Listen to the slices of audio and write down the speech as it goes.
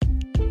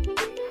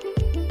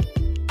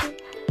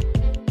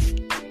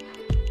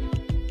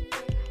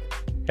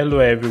Hello,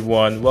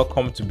 everyone.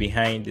 Welcome to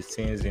Behind the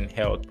Scenes in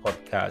Health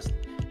podcast.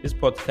 This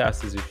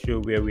podcast is a show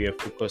where we are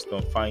focused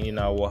on finding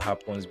out what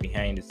happens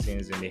behind the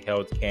scenes in the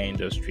healthcare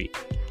industry.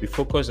 We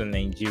focus on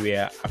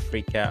Nigeria,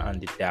 Africa,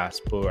 and the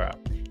diaspora.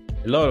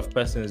 A lot of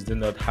persons do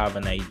not have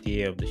an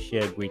idea of the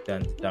sheer grit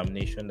and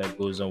determination that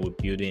goes on with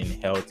building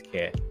in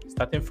healthcare,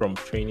 starting from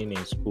training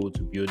in school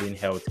to building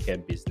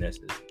healthcare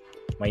businesses.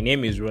 My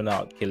name is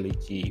Ronald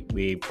Kelechi,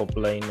 we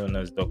popularly known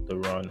as Dr.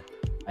 Ron.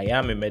 I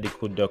am a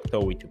medical doctor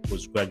with a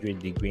postgraduate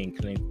degree in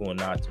clinical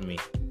anatomy.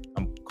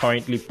 I'm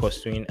currently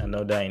pursuing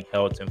another in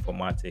health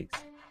informatics.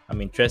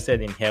 I'm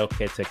interested in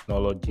healthcare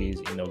technologies,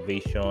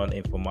 innovation,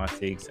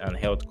 informatics, and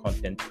health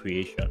content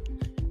creation.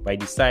 By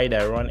the side,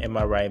 I run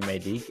MRI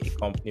Medic, a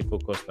company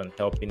focused on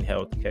helping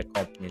healthcare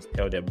companies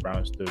tell their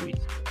brand stories.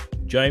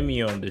 Join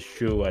me on the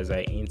show as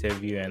I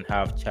interview and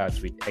have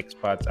chats with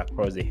experts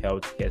across the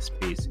healthcare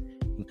space,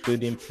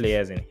 including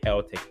players in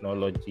health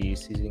technology,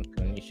 seasoned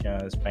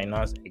clinicians,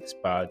 finance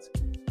experts,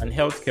 and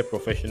healthcare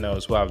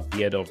professionals who have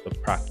veered off the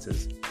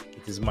practice.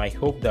 It is my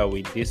hope that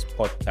with this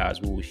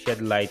podcast, we will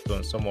shed light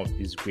on some of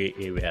these gray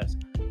areas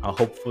and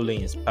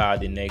hopefully inspire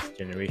the next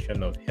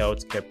generation of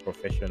healthcare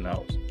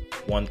professionals,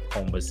 one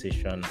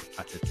conversation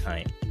at a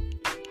time.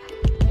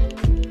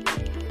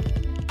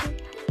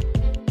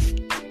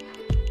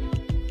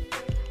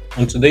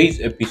 On today's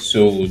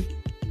episode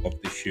of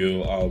the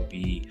show, I'll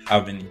be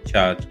having a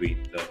chat with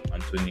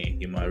Anthony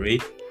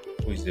Ehimare,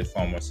 who is a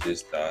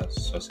pharmacist that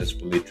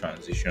successfully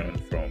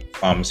transitioned from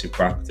pharmacy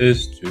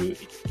practice to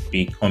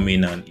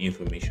becoming an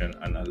information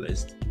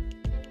analyst.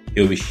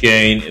 He'll be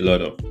sharing a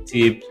lot of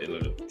tips, a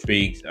lot of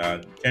tricks,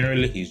 and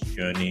generally his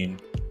journey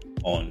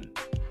on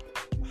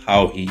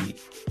how he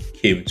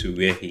came to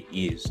where he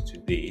is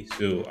today.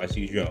 So, as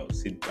usual, I'll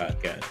sit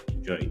back and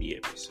enjoy the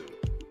episode.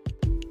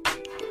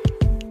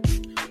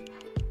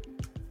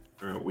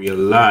 We are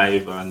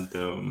live and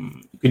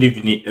good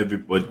evening,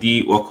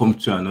 everybody. Welcome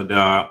to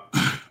another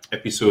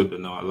episode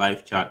on our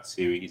live chat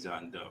series.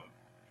 And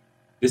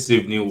this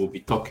evening, we'll be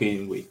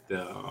talking with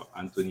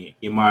Anthony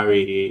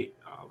Ehimare,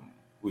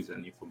 who is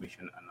an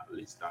information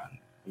analyst. And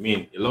I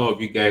mean, a lot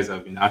of you guys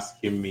have been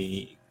asking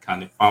me,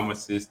 can a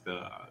pharmacist,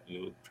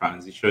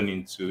 transition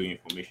into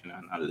information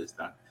analyst?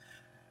 And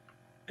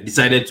I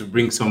decided to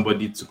bring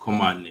somebody to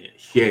come and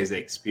share his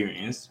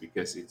experience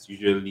because it's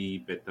usually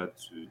better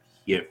to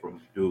hear from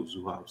those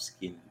who have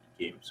skin in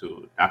the game.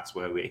 So that's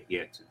why we're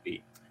here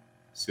today.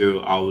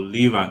 So I'll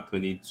leave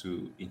Anthony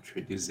to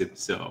introduce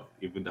himself,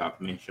 even though I've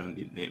mentioned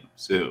the name.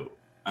 So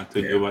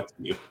Anthony, Yeah. over to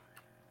you.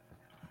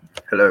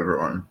 Hello,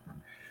 everyone.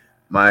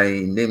 My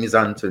name is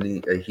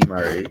Anthony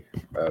Ehimare.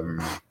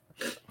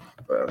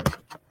 Well,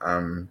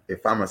 I'm a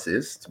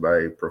pharmacist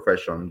by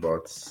profession,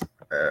 but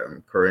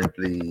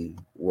currently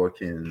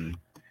working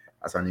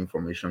as an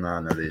information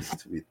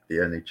analyst with the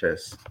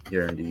NHS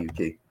here in the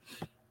UK.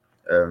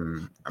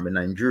 I'm a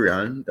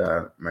Nigerian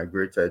that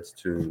migrated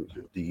to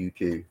the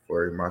UK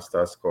for a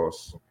master's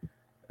course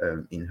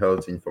in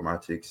health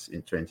informatics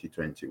in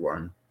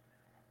 2021.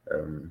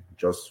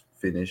 Just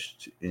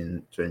finished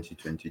in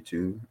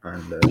 2022,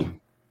 and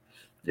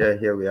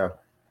here we are.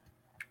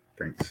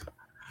 Thanks.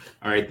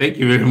 All right, thank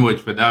you very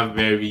much for that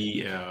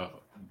very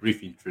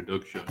brief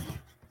introduction.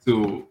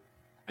 So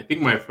I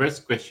think my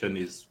first question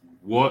is,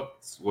 what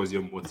was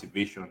your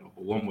motivation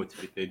or what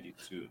motivated you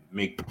to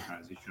make the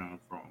transition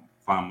from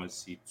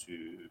pharmacy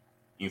to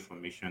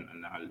information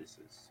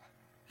analysis?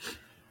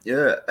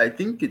 Yeah, I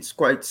think it's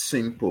quite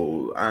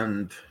simple,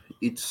 and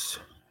it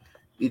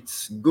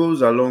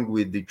goes along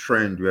with the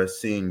trend we are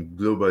seeing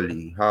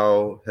globally.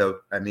 How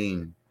health, I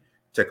mean,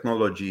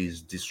 technology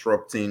is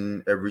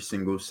disrupting every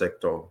single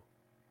sector,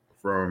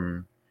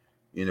 from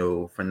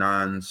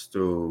finance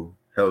to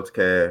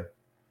healthcare.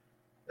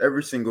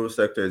 Every single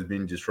sector is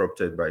being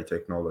disrupted by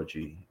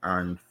technology,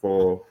 and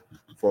for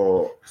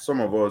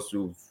some of us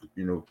who've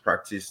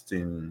practiced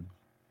in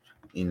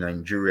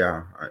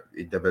Nigeria,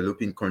 a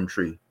developing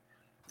country,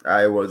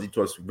 it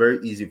was very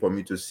easy for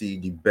me to see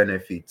the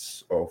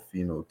benefits of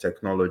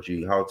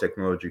technology, how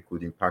technology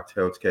could impact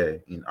healthcare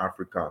in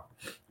Africa,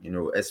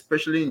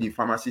 especially in the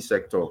pharmacy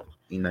sector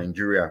in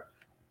Nigeria.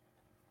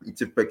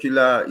 It's a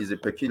peculiar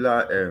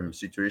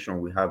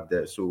situation we have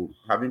there. So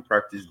having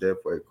practiced there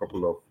for a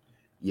couple of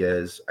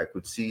years, I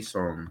could see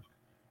some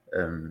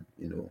um,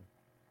 you know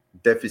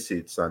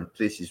deficits and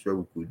places where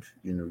we could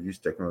use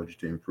technology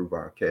to improve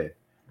our care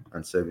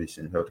and service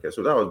in healthcare.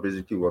 So that was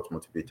basically what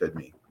motivated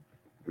me,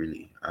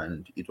 really.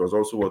 And it was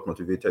also what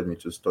motivated me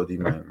to study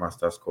my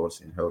master's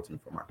course in health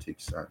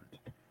informatics and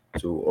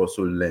to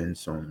also learn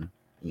some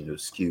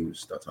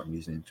skills that I'm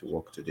using to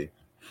work today.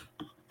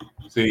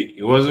 So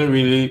it wasn't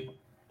really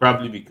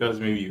probably because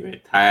maybe you were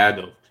tired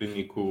of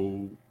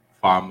clinical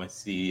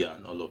pharmacy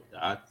and all of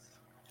that.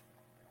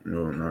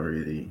 No, not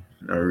really,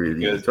 not really.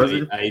 Because It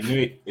wasn't. I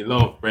know a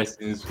lot of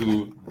persons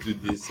who do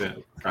this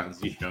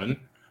transition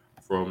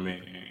from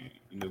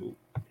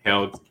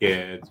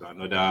healthcare to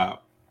another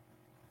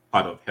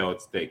part of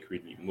health tech.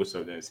 Really, most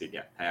of them say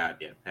they're tired,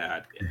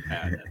 and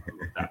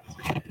all of that.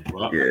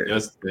 Well, Yeah.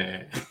 just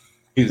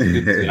it's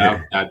good to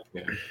have that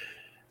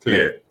Yeah.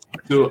 Clear.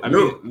 So, I mean,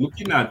 No,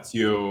 looking at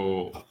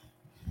your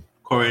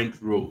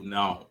current role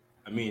now,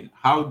 I mean,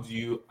 how do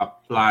you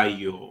apply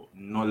your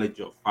knowledge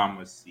of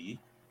pharmacy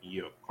in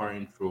your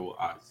current role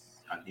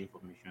as an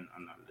information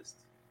analyst?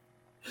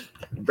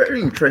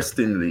 very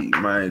interestingly,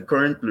 my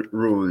current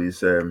role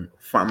is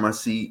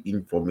pharmacy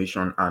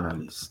information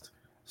analyst.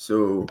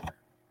 So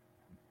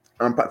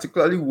I'm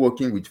particularly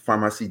working with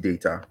pharmacy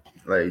data,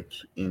 like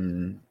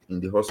in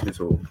the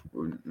hospital,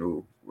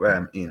 where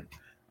I'm in,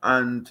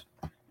 and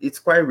it's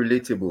quite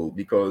relatable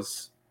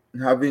because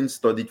having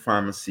studied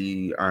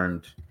pharmacy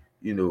and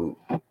you know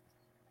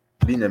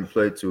being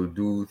employed to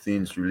do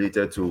things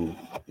related to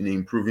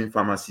improving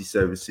pharmacy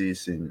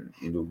services in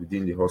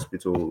within the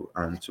hospital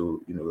and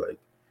to like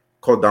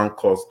cut down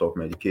cost of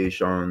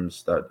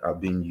medications that are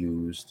being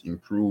used,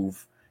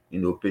 improve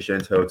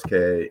patient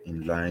healthcare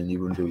in line,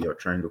 even though you're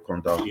trying to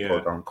cut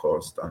Yeah. down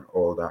cost and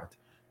all that.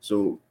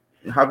 So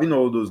having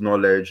all those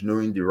knowledge,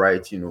 knowing the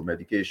right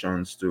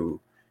medications to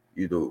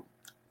you know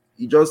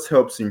it just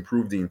helps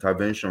improve the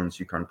interventions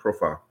you can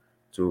proffer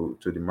to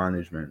the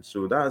management.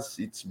 So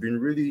it's been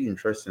really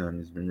interesting and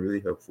it's been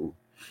really helpful,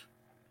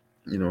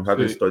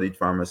 having So studied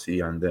pharmacy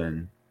and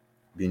then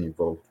being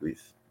involved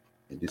with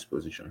in this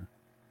position.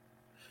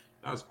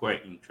 that's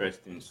quite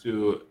interesting.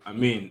 So, I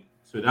mean,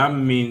 so that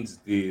means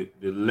the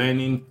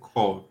learning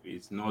curve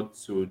is not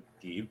so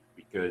deep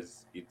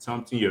because it's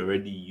something you're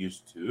already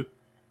used to.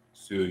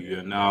 So Yeah,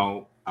 you're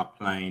now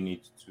applying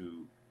it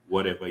to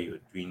whatever you're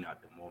doing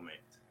at the moment.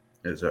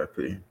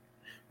 exactly.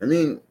 I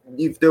mean,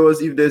 if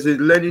there's a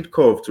learning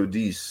curve to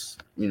this,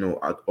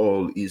 at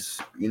all, is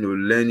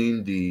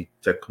learning the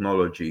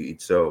technology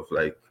itself.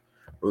 Like,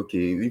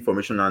 okay,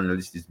 information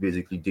analyst is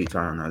basically data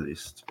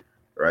analyst,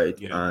 right?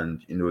 Yeah.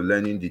 And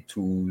learning the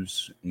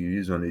tools you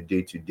use on a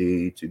day to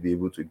day to be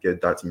able to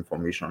get that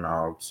information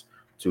out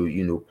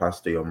to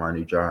pass to your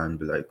manager and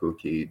be like,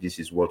 okay, this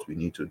is what we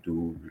need to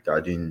do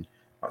regarding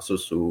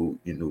so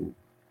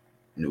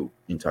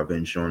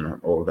intervention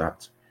and all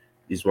that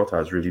is what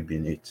has really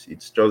been it.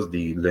 It's just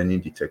the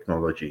learning the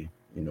technology,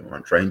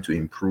 and trying to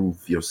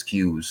improve your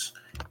skills,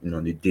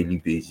 on a daily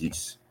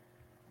basis.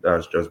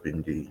 That's just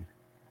been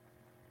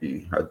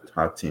the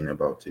hard thing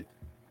about it.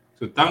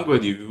 So thank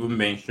God you've even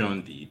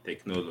mentioned the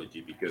technology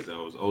because I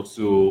was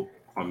also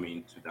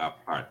coming to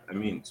that part. I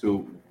mean,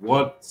 so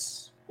what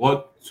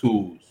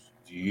tools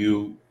do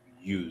you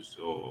use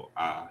or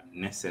are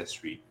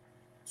necessary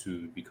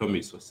to become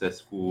a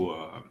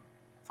successful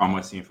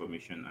pharmacy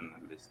information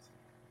analyst?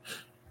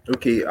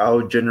 Okay,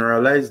 I'll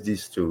generalize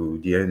this to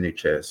the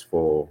NHS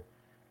for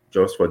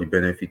just for the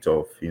benefit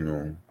of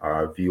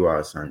our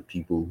viewers and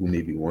people who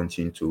may be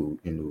wanting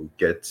to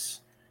get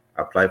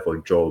apply for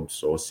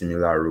jobs or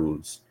similar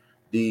roles.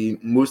 The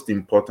most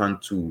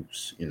important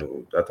tools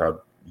that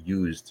are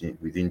used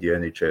within the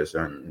NHS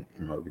and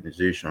in my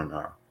organization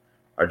are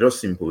just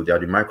simple. They are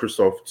the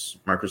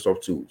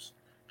Microsoft tools,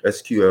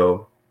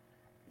 SQL,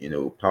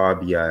 Power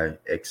BI,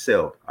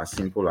 Excel, as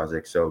simple as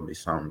Excel may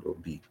sound or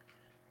be.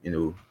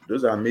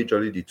 Those are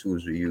majorly the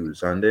tools we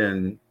use, and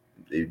then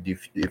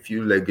a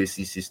few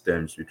legacy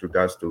systems with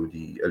regards to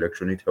the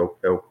electronic health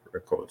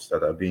records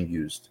that are being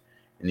used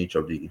in each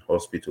of the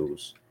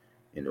hospitals.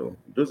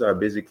 Those are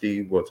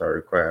basically what are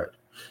required.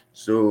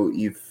 So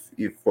if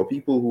for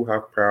people who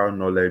have prior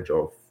knowledge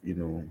of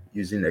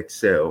using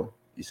Excel,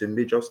 it's a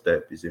major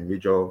step, it's a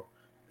major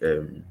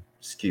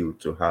skill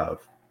to have.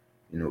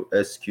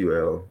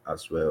 SQL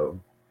as well,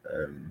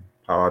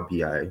 Power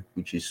BI,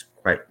 which is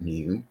quite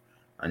new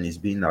and is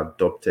being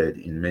adopted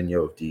in many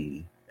of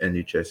the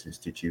NHS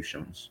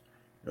institutions.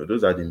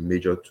 Those are the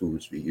major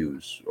tools we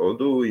use.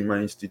 Although in my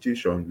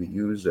institution we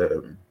use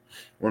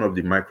one of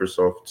the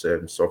Microsoft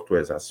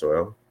softwares as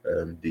well,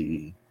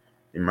 the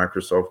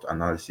Microsoft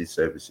Analysis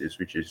Services,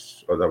 which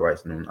is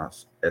otherwise known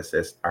as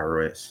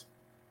SSRS,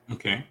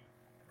 Okay.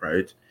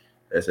 right?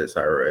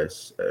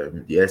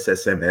 SSRS, the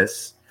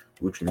SSMS,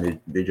 which we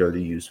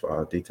majorly use for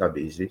our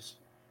databases,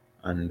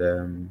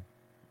 and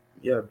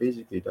yeah,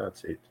 basically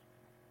that's it.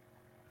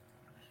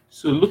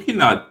 So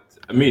looking at,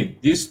 I mean,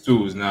 these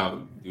tools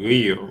now, the way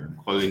you're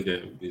calling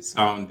them, they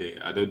sound,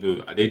 I don't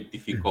know, are they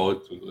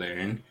difficult to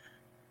learn?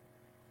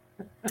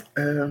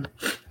 Um,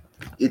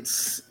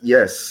 it's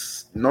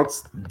yes, not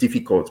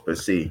difficult per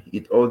se.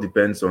 It all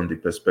depends on the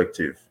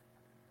perspective.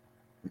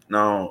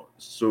 Now,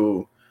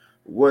 so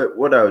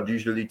what I would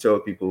usually tell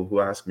people who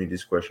ask me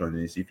this question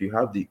is if you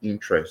have the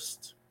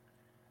interest,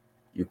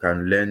 you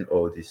can learn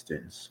all these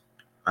things.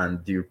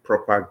 And the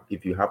proper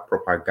if you have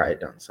proper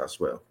guidance as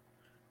well,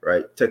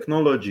 right?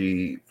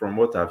 Technology, from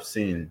what I've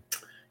seen,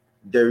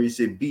 there is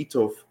a bit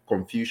of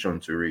confusion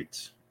to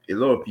it. A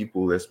lot of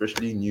people,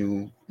 especially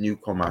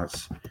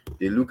newcomers,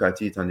 they look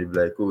at it and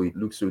they're like, "Oh, it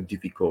looks so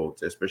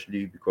difficult,"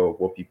 especially because of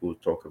what people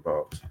talk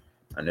about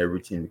and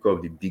everything, because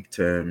of the big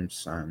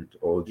terms and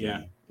all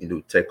Yeah.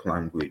 the tech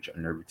language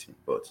and everything.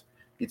 But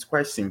it's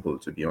quite simple,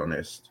 to be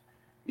honest.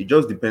 It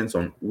just depends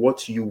on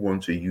what you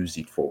want to use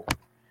it for.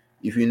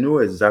 If you know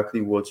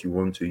exactly what you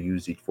want to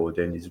use it for,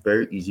 then it's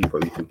very easy for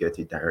you to get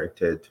it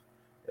directed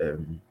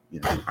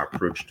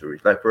approach to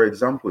it. Like for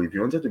example, if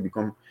you wanted to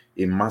become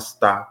a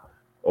master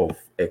of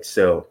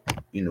Excel,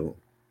 you know,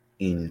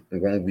 in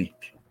 1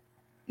 week,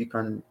 you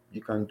can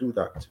do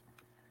that.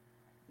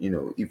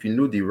 If you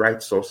know the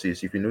right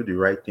sources, if you know the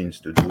right things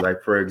to do.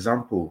 Like for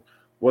example,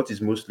 what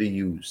is mostly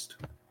used,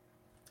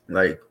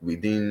 like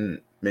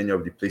within many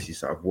of the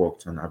places I've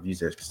worked and I've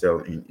used Excel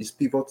in, is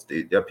pivot.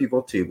 There are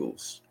pivot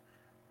tables,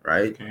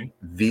 right? Okay.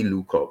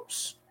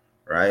 VLOOKUPs,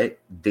 right?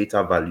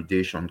 Data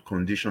validation,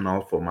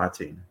 conditional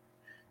formatting.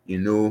 You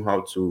know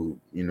how to,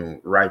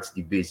 write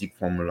the basic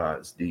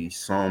formulas, the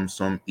sum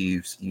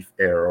ifs, if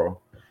error,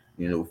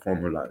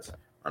 formulas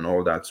and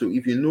all that. So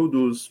if you know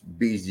those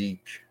basic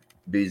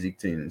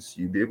things,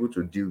 you'll be able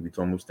to deal with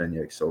almost any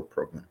Excel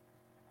problem,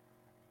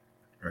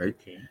 right?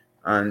 Okay.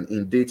 And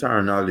in data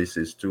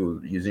analysis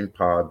too, using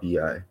Power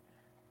BI,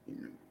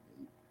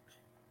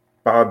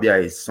 Power BI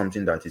is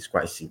something that is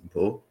quite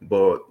simple,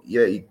 but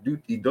yeah,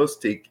 it does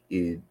take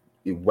a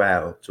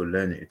while to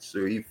learn it. So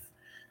if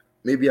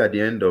maybe at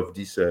the end of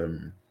this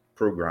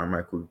program,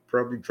 I could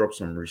probably drop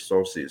some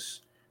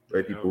resources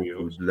where Yeah, that would people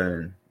be could awesome.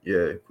 learn,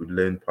 yeah, could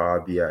learn Power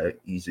BI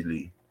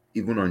easily,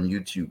 even on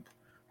YouTube.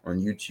 On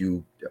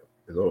YouTube, there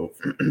are a lot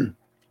of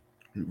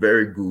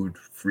very good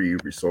free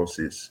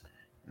resources,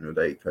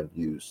 that you can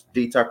use.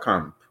 Data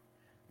camp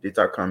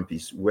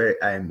is where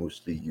I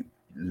mostly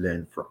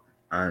learn from,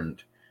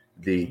 and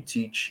they Okay.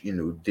 teach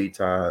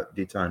data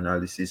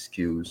analysis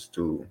skills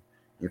to.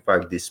 In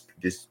fact, this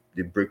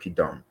they break it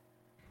down,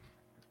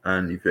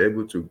 and if you're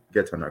able to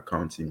get an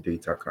account in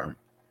DataCamp,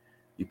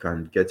 you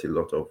can get a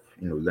lot of,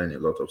 learn a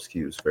lot of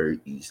skills very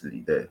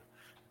easily there.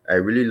 I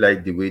really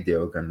like the way they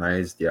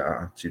organize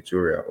their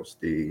tutorials.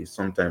 They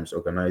sometimes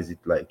organize it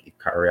like a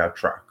career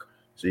track.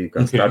 So you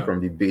can start Okay. from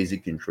the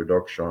basic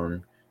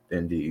introduction,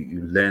 then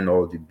you learn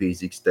all the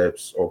basic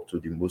steps up to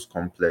the most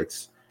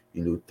complex,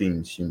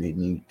 things you may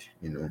need,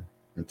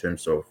 in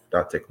terms of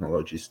that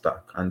technology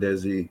stack. And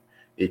there's a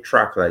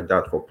track like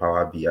that for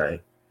Power BI.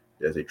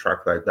 There's a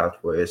track like that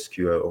for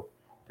SQL.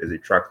 There's a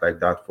track like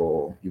that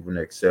for even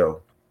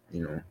Excel,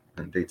 on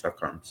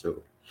DataCamp.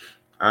 So,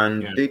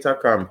 and Yeah.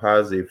 DataCamp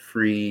has a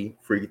free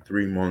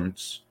 3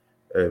 months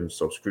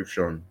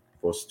subscription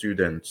for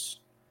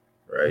students,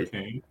 right?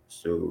 Okay.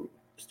 So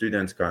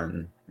students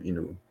can,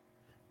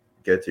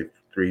 get a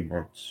 3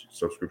 months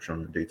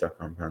subscription on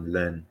DataCamp and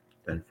learn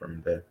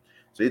from there.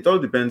 So it all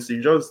depends.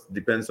 It just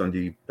depends on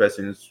the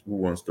persons who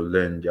wants to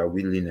learn, their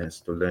willingness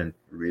to learn.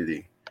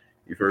 Really,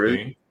 if you're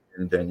really, Okay.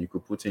 and then you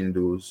could put in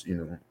those,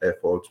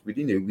 efforts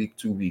within a week,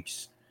 2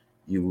 weeks.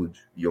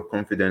 Your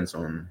confidence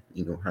on,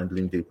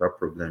 handling data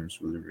problems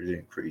will really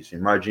increase.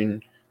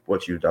 Imagine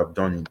what you'd have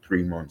done in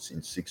 3 months,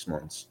 in 6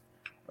 months,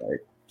 right?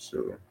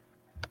 So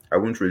I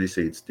wouldn't really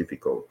say it's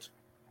difficult.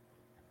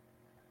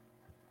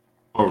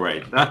 All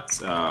right.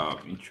 That's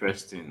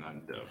interesting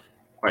and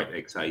quite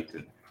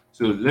exciting.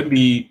 So let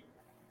me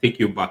take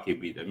you back a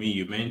bit. I mean,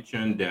 you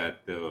mentioned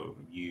that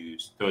you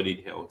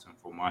studied health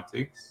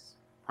informatics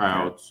Yeah.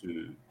 prior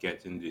to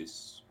getting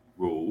this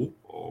role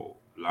or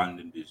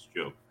landing this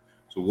job.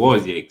 So, what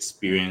was the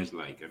experience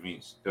like? I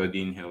mean,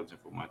 studying health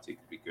informatics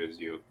because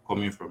you're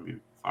coming from a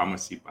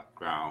pharmacy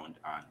background,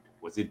 and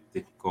was it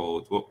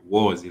difficult? What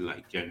was it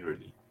like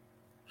generally?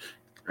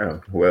 Oh,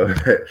 well,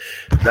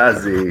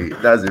 that's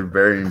a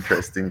very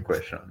interesting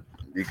question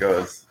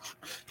because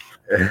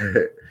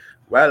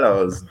while I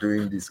was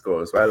doing this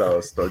course, while I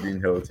was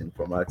studying health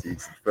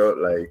informatics, it felt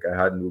like I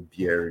had no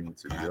bearing,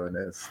 to be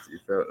honest.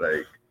 It felt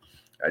like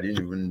I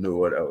didn't even know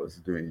what I was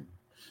doing.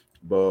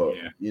 But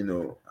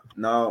Yeah.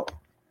 now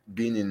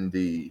being in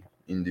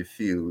the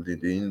field, in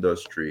the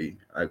industry,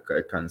 I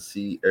can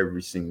see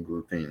every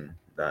single thing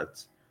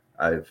that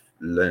I've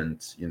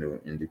learned,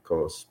 in the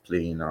course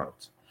playing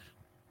out,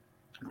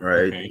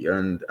 right? Okay.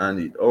 And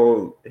it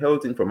all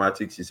health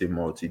informatics is a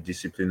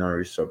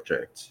multidisciplinary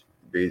subject.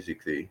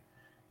 Basically,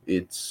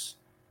 it's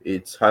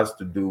it has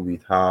to do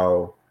with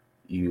how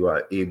you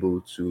are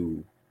able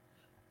to,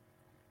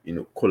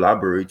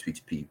 collaborate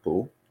with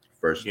people,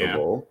 first of Yeah.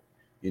 all,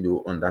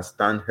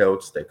 understand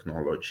health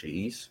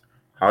technologies,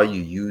 how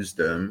you use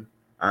them,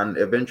 and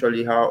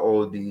eventually how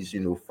all these,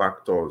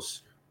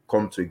 factors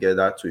come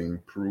together to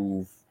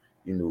improve,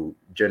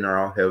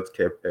 general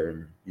healthcare,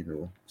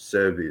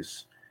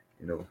 service.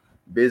 you know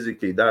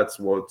Basically, that's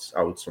what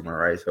I would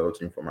summarize health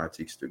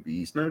informatics to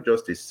be. It's not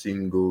just a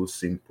single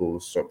simple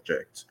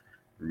subject.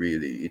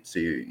 Really,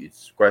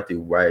 it's quite a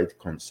wide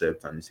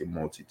concept, and it's a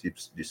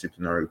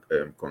multidisciplinary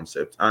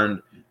concept.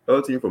 And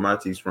health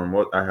informatics, from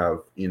what I have,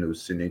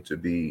 seen it to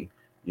be,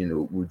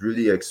 would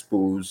really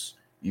expose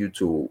you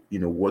to,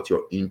 what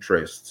your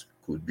interest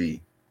could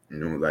be.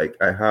 Like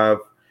I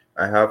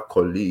have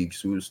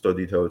colleagues who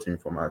studied health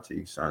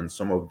informatics, and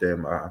some of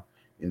them are,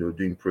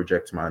 doing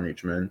project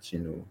management,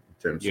 in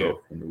terms Yeah. of,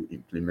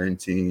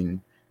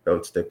 implementing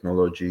health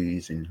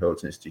technologies in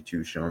health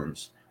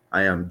institutions.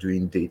 I am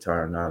doing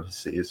data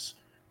analysis,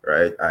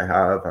 right? I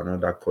have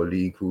another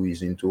colleague who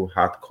is into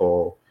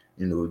hardcore,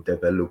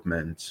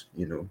 development,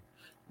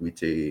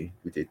 with a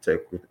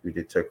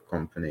tech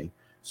company.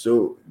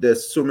 So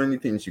there's so many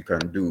things you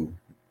can do,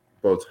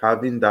 but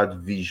having that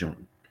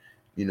vision,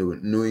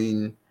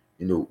 knowing,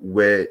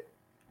 where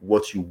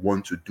what you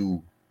want to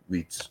do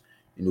with,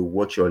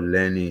 what you're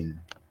learning,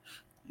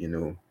 you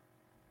know,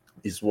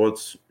 is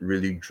what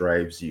really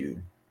drives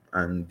you.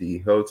 And the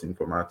health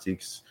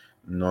informatics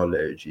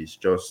knowledge is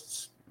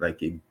just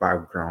like a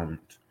background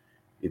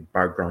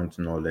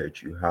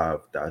knowledge you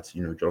have that,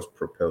 just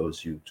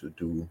propels you to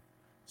do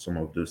some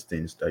of those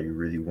things that you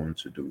really want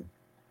to do.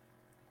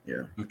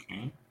 Yeah.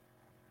 Okay.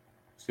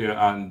 So,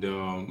 and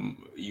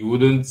you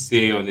wouldn't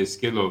say on a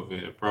scale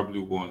of probably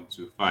 1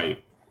 to 5.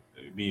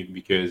 I mean,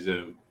 because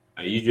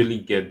I usually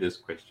get this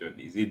question: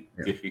 is it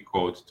Yeah.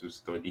 difficult to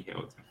study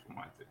health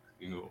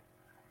informatics?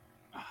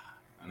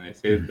 And I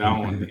said that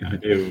one, I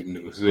don't even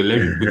know. So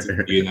let me put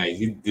it to you now: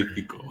 is it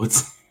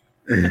difficult?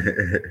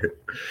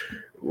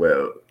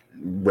 well,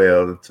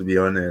 well, to be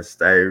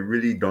honest, I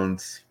really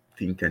don't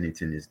think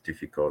anything is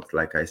difficult.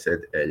 Like I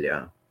said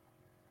earlier,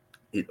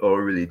 it all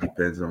really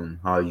depends on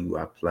how you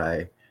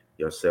apply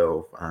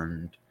yourself.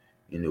 And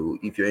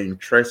if you're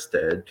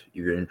interested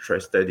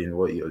in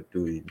what you're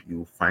doing,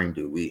 you'll find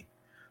a way.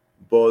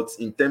 But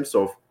in terms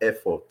of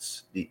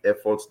efforts, the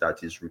efforts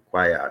that is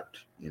required,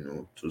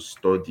 to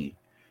study,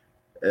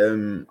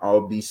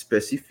 I'll be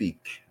specific.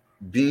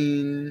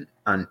 Being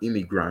an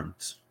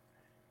immigrant,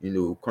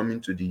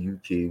 coming to the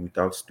UK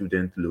without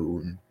student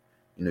loan,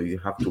 you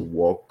have to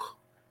work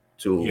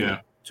to Yeah,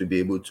 be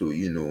able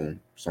to,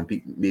 some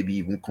people maybe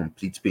even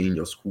complete paying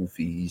your school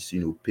fees,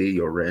 pay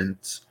your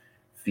rent,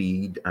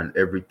 feed and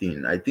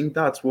everything. I think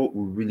that's what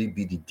will really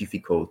be the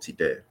difficulty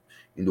there,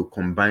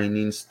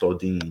 combining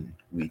studying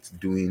with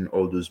doing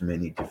all those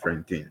many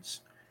different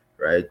things.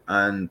 Right.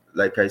 And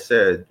like I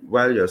said,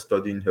 while you're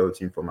studying health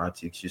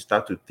informatics, you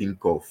start to think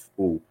of,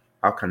 oh,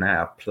 how can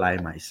I apply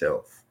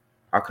myself?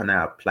 How can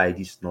I apply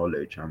this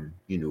knowledge I'm,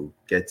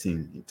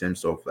 getting in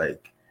terms of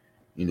like,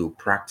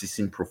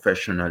 practicing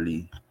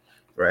professionally,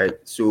 right?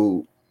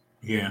 So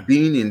yeah,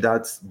 being in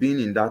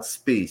that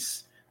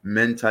space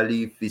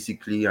mentally,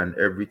 physically, and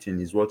everything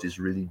is what is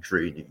really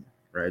draining,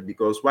 right?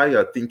 Because while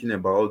you're thinking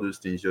about all those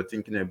things, you're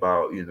thinking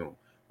about,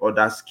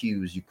 other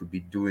skills you could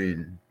be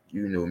doing.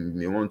 You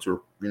may want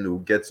to,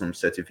 get some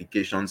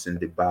certifications in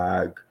the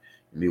bag.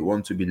 You may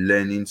want to be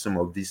learning some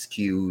of these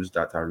skills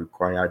that are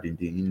required in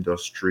the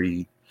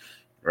industry,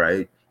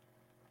 right?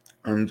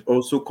 And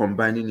also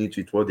combining it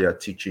with what they are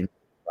teaching in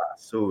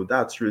class. So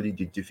that's really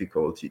the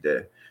difficulty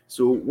there.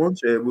 So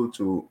once you're able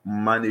to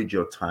manage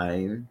your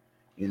time,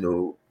 you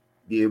know,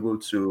 be able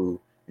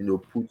to,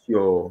 put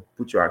your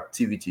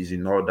activities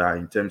in order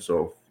in terms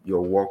of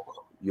your work,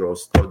 your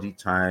study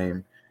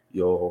time,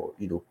 your,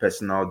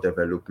 personal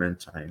development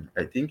time,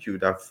 I think you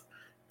would have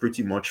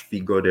pretty much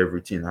figured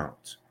everything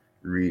out,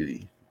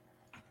 really.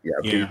 Yeah,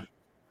 yeah,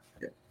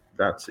 yeah,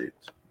 that's it.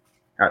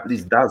 At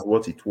least that's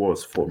what it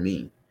was for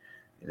me.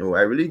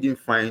 I really didn't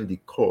find the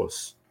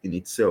course in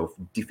itself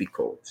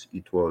difficult.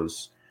 It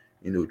was,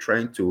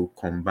 trying to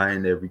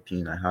combine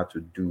everything I had to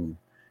do,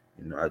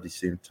 at the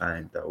same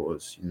time. That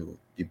was,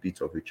 the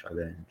bit of a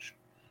challenge.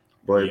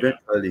 But yeah.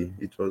 eventually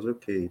it was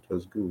okay. It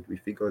was good. We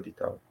figured it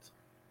out.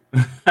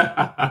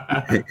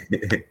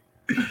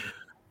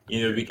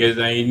 Because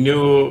I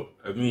know,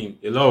 I mean,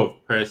 a lot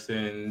of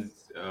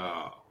persons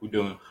who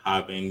don't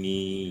have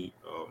any,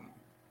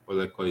 what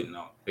do I call it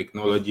now,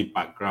 technology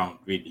background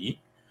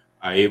really,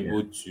 are Yeah,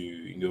 able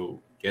to,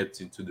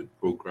 get into the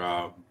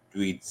program,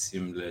 do it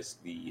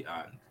seamlessly,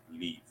 and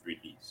leave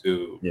really.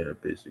 So yeah,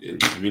 basically.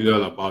 it's really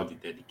all about the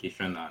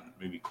dedication and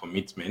maybe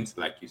commitment,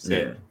 like you Yeah,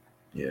 said,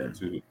 yeah,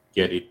 to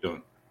get it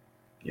done.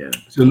 yeah.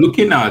 So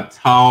looking at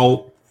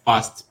how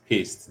fast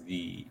paced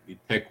the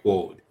tech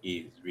world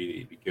is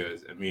really,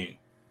 because I mean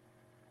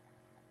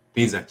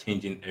things are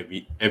changing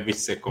every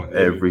second. Let me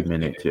Every even say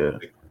minute, every yeah.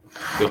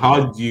 second. So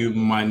how do you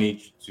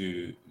manage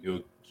to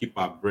keep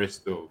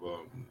abreast of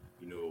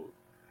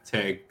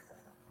tech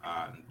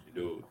and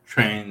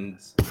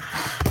trends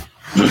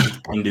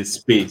in this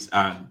space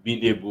and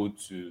being able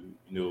to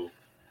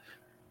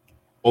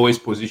always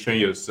position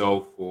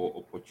yourself for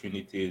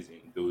opportunities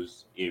in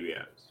those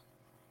areas?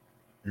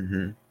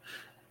 hmm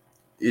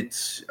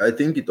I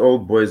think it all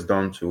boils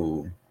down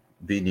to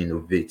being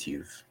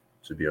innovative,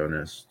 to be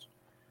honest.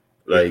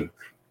 Yeah, Like,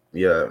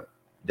 yeah,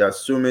 there's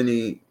so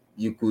many.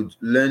 You could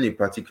learn a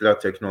particular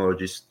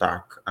technology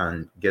stack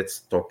and get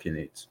stuck in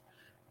it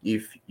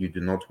if you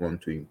do not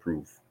want to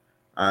improve.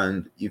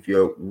 And if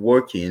you're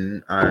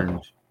working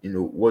and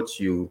what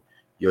you're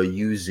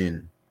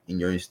using in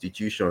your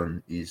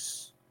institution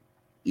is,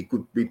 it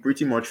could be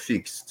pretty much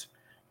fixed,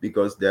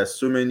 because there are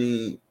so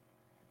many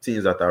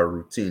things that are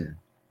routine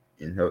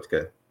in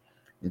healthcare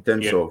in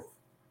terms yeah, of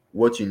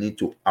what you need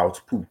to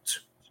output,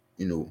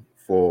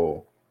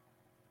 for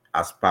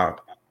as per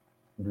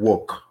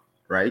work,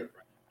 right?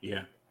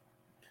 yeah,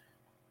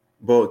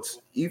 But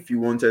if you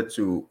wanted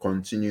to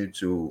continue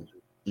to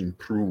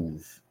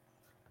improve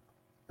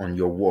on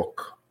your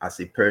work as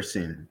a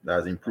person, that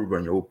has improved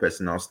on your own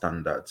personal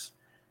standards,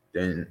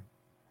 then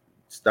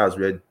that's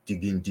where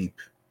digging deep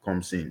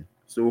comes in.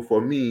 So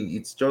for me,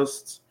 it's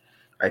just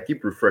I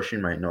keep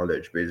refreshing my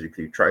knowledge,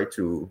 basically. Try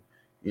to,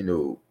 you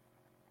know,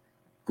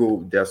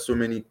 go. There are so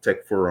many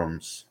tech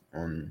forums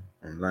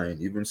online,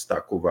 even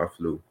Stack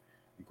Overflow.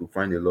 You could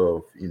find a lot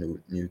of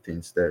new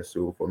things there.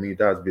 So for me,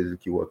 that's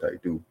basically what I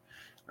do,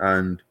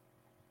 and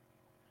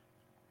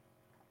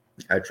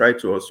I try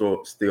to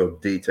also stay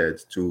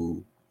updated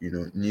to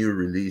new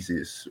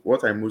releases.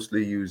 What I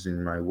mostly use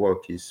in my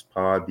work is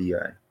Power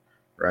BI,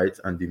 right,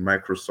 and the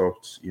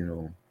Microsoft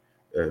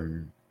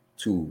um,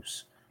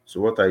 tools.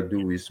 So what I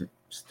do is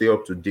stay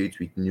up to date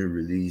with new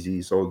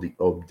releases, all the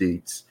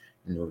updates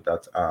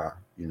that are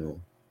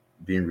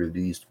being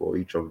released for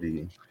each of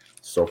the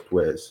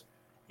softwares,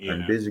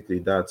 and Yeah, basically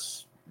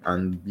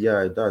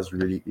yeah, that's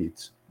really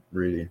it,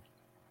 really.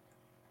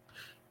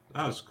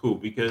 that's cool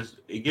because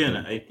again,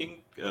 Yeah, I think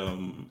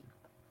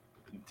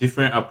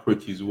different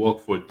approaches work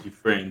for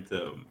different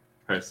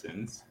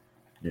persons.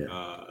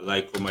 yeah,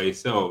 Like for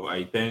myself,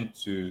 I tend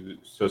to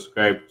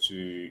subscribe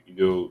to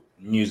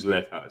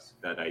newsletters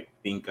that I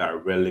think are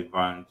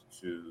relevant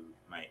to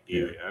my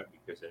yeah, area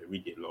because I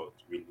read a lot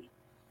really.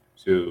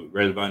 So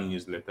relevant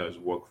newsletters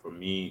work for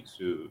me.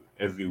 So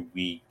every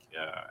week,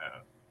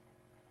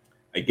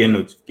 I get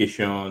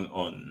notification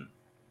on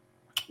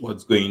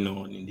what's going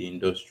on in the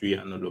industry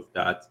and all of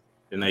that.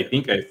 Then I yeah,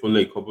 think I follow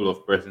a couple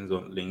of persons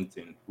on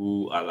LinkedIn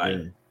who are like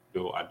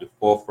yeah, at the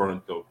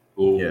forefront of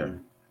yeah, whole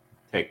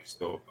tech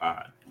stuff,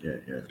 and yeah,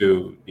 yeah.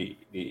 so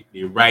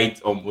they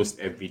write almost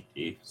every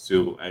day.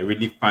 So I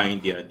really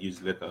find their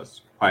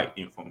newsletters quite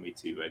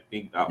informative. I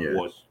think that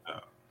what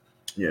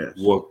Yes, yes,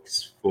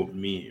 works for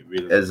me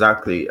really.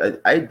 exactly.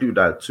 I do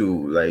that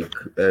too. Like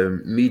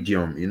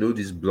Medium,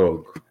 this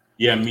blog,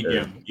 Yeah, uh,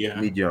 Medium.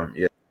 Yeah, Medium.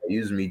 Yeah, I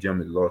use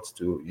Medium a lot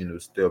to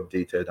stay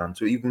updated and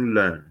to even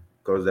learn,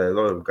 because there are a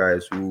lot of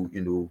guys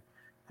who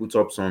put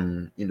up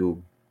some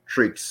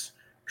tricks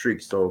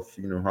tricks of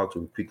how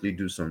to quickly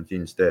do some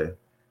things there,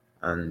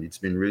 and it's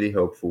been really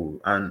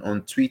helpful. And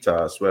on Twitter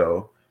as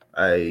well,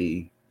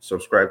 I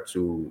subscribe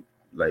to,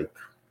 like,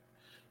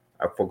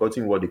 I've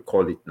forgotten what they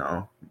call it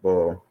now,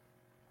 but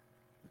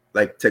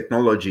like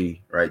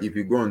technology, right? If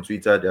you go on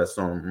Twitter, there are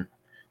some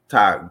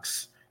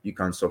tags you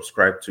can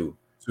subscribe to,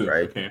 too.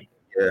 right? Okay.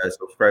 Yeah, I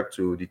subscribe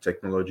to the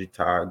technology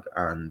tag,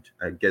 and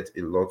I get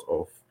a lot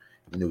of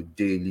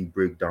daily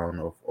breakdown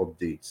of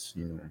updates.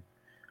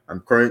 I'm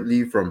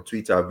currently from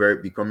Twitter very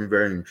becoming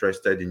very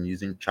interested in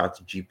using Chat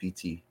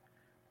GPT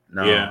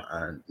Yeah. now,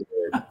 and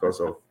yeah, because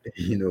of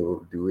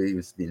the way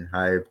it's been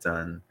hyped,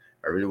 and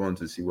I really want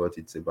to see what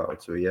it's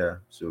about. So yeah,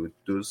 so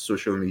those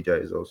social media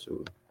is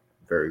also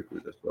very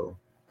good as well.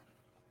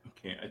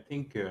 Okay, I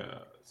think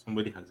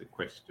somebody has a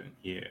question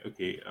here.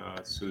 Okay,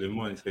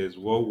 Suleiman says,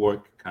 "What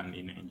work can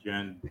a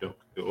Nigerian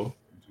doctor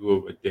do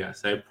over there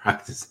aside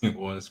practicing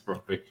one's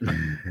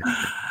profession?"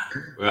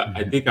 Well,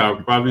 I think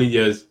I'll probably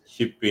just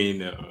chip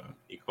in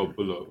a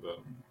couple of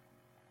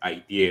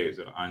ideas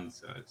or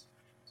answers.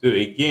 So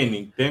again,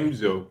 in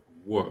terms of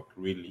work,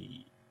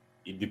 really,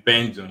 it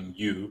depends on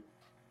you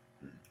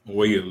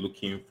what you're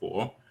looking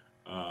for.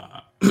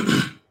 Uh,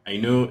 I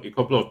know a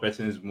couple of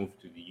persons moved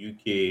to the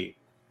UK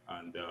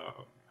and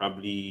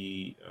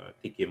probably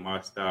take a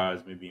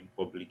master's, maybe in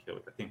public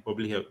health. I think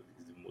public health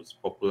is the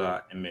most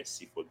popular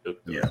MSc for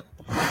Yeah. doctors.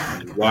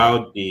 And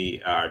while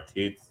they are at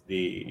it,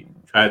 they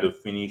try to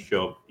finish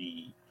up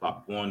the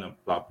PLAP 1 and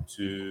PLAP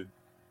 2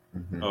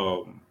 Hmm.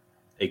 um,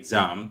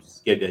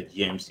 exams, get their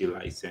GMC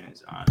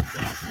license, and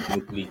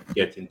ultimately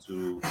get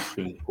into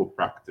clinical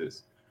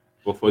practice.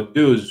 But for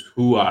those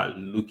who are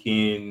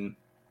looking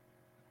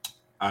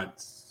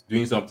at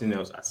doing something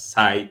else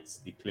aside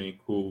the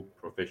clinical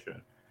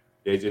profession,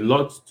 there's a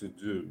lot to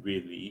do,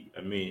 really.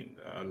 I mean,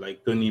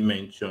 like Tony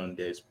mentioned,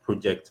 there's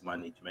project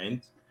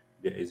management.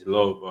 There is a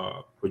lot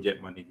of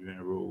project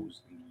management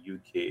roles in the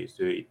UK.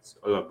 So it's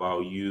all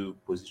about you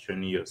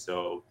positioning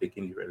yourself,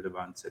 taking the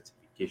relevant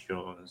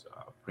certifications,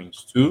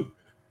 Prince 2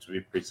 to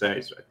be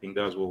precise. I think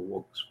that's what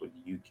works for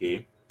the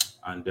UK.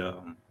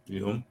 And,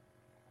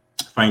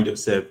 find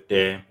yourself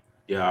there.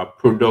 There are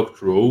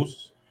product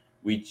roles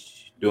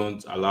which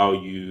don't allow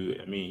you,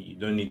 I mean, you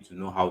don't need to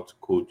know how to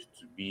code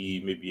to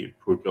be maybe a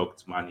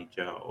product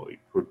manager or a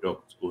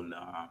product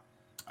owner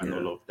and Yeah.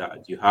 all of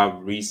that. You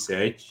have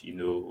research,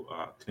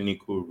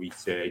 clinical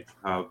research,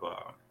 you have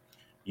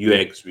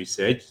UX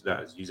research,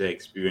 that's user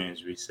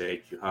experience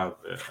research, you have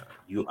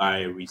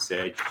UI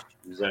research,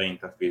 user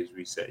interface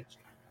research.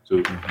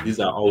 So these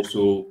Hmm. are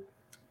also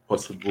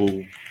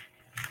possible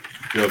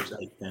jobs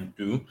I can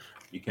do.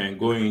 You can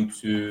go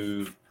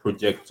into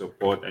project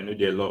support. I know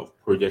there are a lot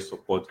of project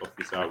support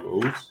officer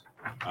roles,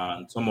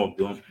 and some of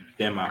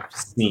them I've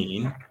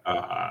seen.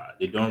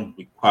 They don't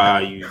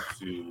require you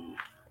to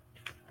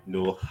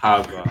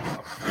have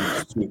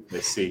Prince 2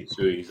 per se.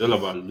 So it's all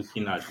about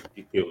looking at the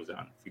details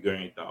and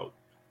figuring it out.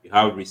 You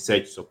have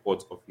research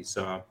support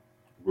officer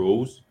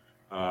roles.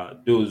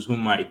 Those who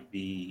might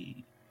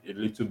be a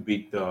little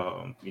bit,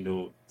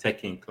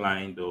 tech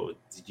inclined or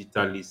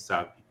digitally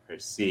savvy per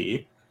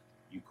se,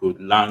 you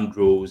could land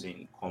roles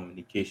in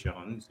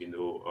communications,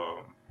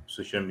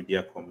 social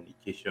media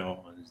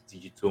communications,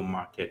 digital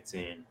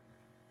marketing,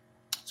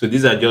 So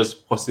these are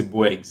just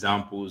possible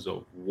examples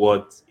of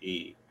what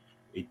a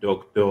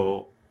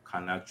doctor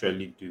can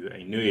actually do.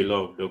 I know a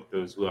lot of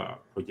doctors who are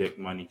project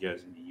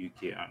managers in the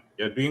UK, and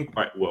they're doing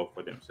quite well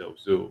for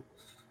themselves. So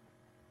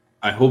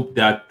I hope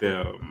that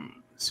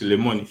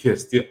Suleiman, if you're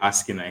still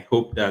asking, I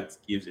hope that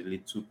gives a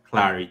little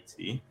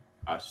clarity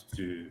as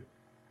to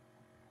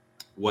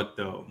what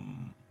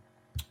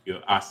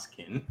you're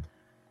asking.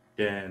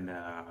 Then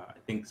I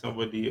think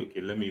somebody,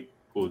 okay, let me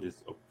pull this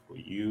up for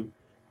you.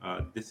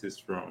 This is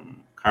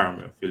from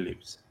Caramel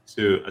Phillips.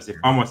 So, as a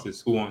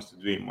pharmacist who wants to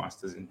do a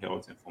master's in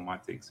health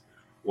informatics,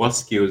 what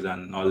skills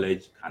and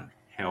knowledge can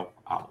help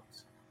out?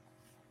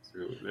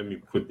 So, let me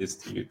put this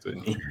to you,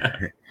 Tony.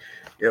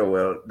 Yeah,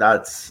 well,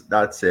 that's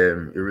a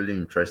really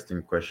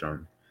interesting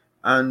question.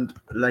 And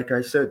like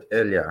I said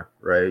earlier,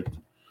 right,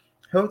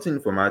 health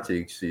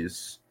informatics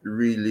is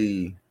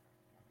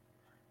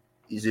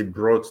a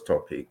broad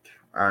topic,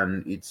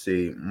 and it's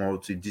a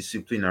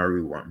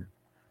multidisciplinary one,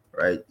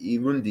 right?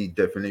 Even the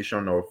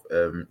definition of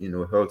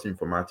health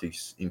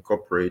informatics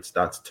incorporates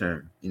that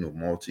term,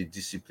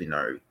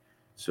 multidisciplinary.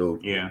 So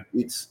Yeah,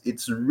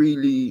 it's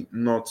really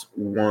not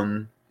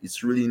one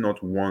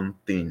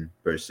thing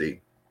per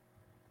se,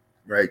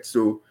 right?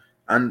 So,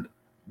 and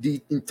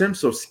the in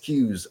terms of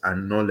skills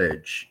and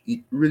knowledge,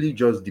 it really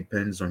just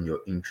depends on your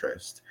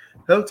interest.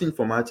 Health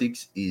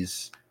informatics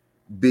is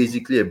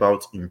basically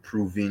about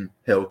improving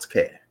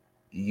healthcare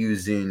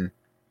using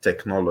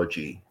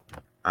technology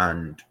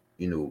and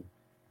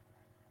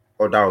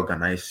other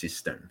organized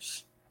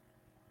systems,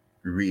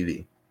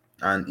 really.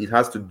 And it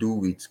has to do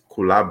with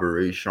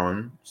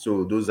collaboration.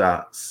 So those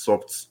are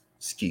soft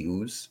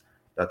skills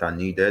that are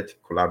needed.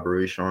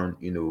 Collaboration,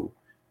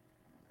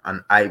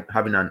 an eye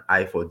having an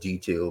eye for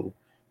detail,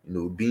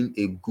 being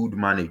a good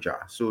manager.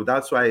 So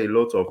that's why a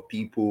lot of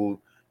people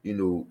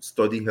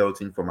study health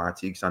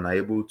informatics and are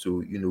able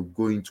to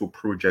go into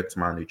project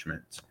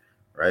management,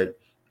 right?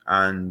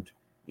 And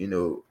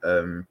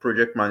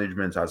project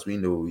management, as we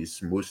know,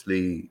 is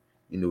mostly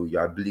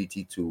your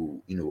ability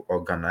to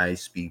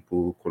organize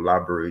people,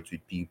 collaborate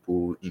with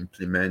people,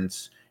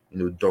 implement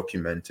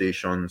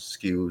documentation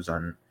skills,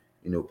 and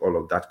all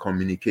of that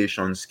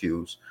communication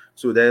skills.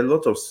 So there are a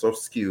lot of soft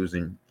skills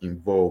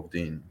involved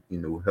in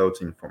health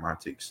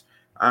informatics.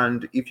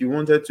 And if you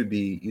wanted to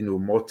be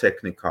more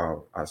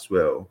technical as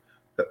well,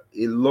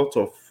 a lot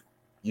of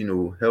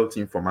health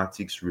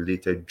informatics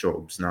related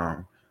jobs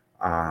now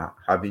are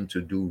having to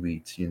do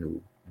with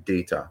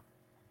data.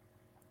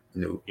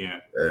 you yeah,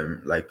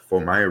 like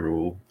for my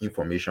role,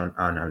 information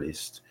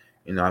analyst,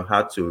 I've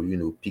had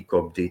to pick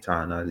up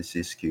data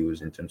analysis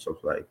skills in terms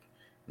of like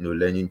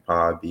learning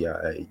Power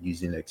BI,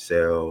 using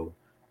Excel,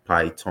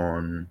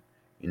 Python,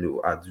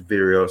 at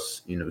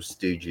various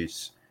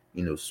stages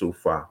so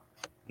far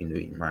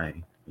in my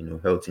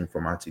health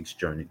informatics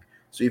journey.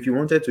 So if you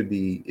wanted to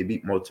be a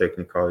bit more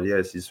technical,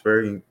 yes, it's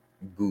very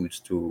good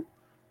to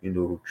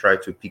try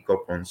to pick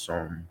up on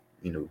some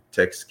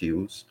tech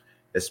skills,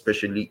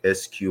 especially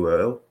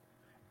SQL,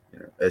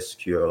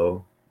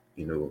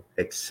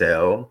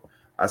 Excel.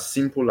 As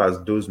simple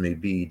as those may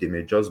be, they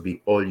may just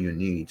be all you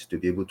need to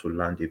be able to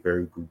land a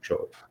very good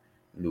job,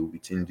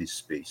 within this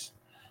space,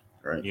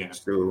 right? yeah,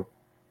 So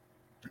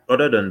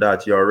other than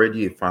that, you're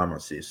already a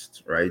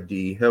pharmacist, right?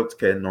 The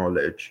healthcare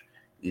knowledge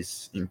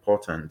is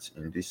important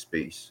in this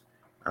space.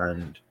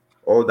 And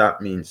all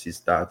that means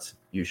is that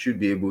you should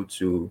be able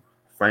to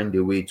find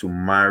a way to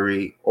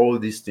marry all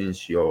these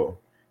things you're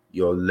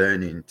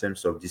learning in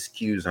terms of the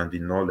skills and the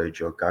knowledge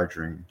you're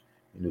gathering,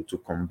 to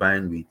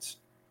combine with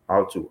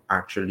how to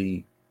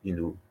actually,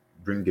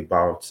 bring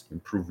about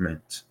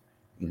improvement,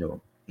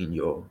 in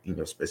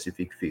your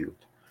specific field.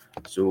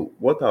 So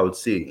what I would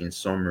say in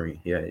summary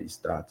here is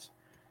that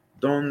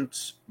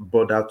don't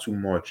bother too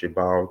much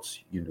about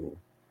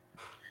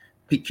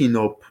picking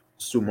up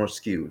so much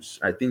skills.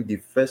 I think the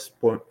first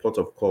port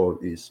of call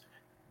is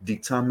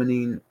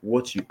determining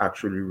what you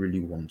actually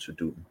really want to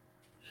do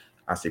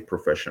as a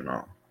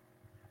professional,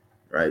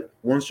 right?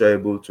 Once you're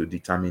able to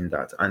determine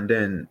that, and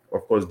then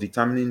of course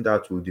determining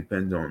that will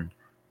depend on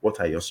what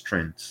are your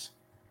strengths.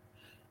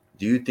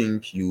 Do you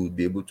think you would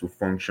be able to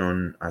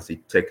function as a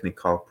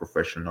technical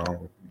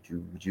professional?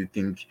 Do you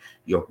think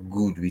you're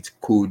good with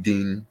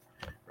coding,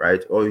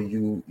 right? Or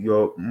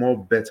you're more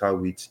better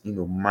with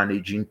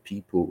managing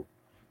people,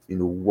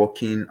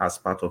 working as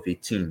part of a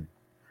team,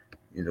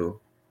 you know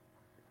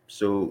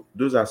so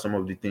those are some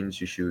of the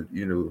things you should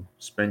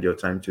spend your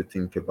time to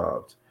think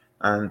about.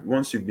 And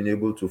once you've been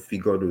able to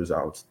figure those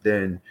out,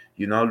 then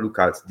you now look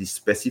at the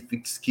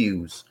specific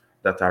skills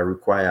that are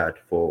required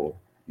for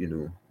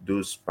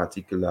those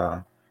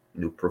particular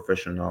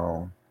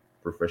professional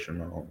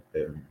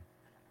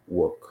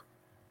work.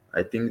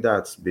 I think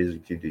that's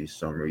basically the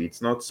summary.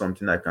 It's not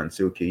something I can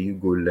say, okay, you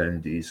go learn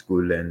this, go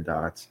learn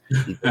that.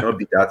 It may not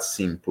be that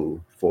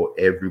simple for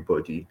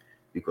everybody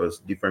because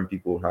different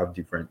people have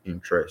different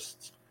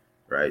interests,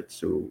 right?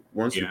 So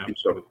once you yeah, pick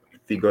up, absolutely.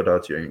 figured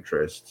out your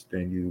interests,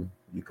 then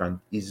you can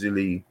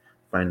easily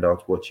find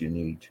out what you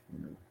need,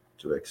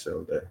 to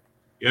excel there.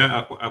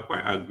 Yeah, I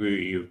quite agree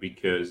with you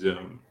because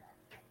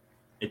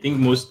I think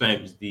most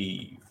times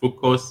the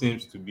focus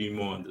seems to be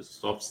more on the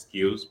soft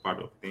skills part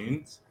of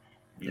things.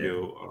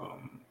 Yeah,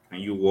 Can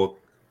you work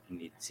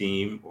in a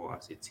team or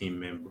as a team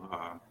member?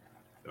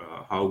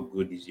 How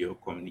good is your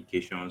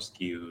communication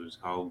skills?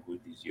 How good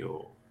is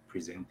your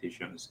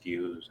presentation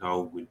skills?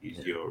 How good is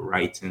yeah, your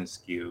writing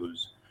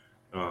skills?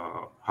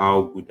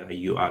 How good are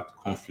you at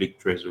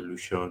conflict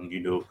resolution?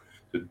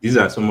 So these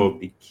are some of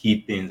the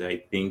key things I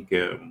think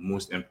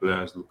most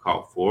employers look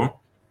out for.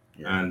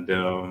 yeah,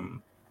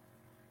 And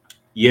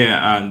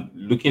yeah, and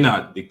looking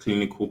at the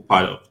clinical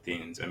part of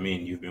things, I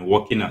mean, you've been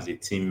working as a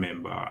team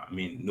member. I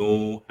mean,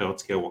 no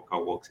healthcare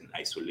worker works in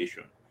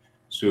isolation.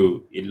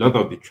 So a lot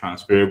of the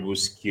transferable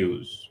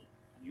skills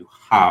you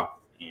have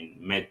in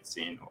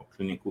medicine or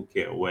clinical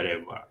care or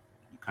whatever,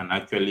 you can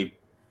actually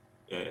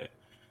uh,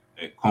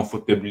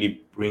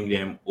 comfortably bring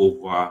them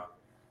over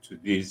to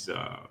this,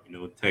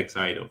 tech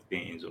side of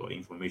things or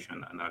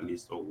information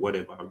analyst or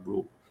whatever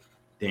role.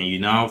 Then you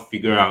now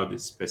figure out the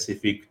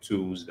specific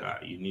tools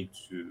that you need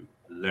to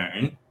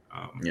learn.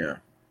 yeah,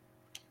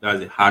 That's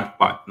the hard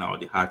part now,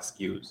 the hard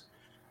skills,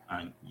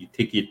 and you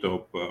take it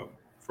up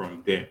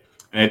from there.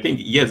 And I think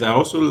yes, I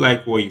also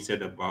like what you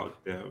said about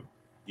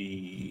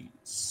the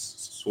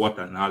SWOT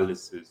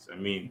analysis. I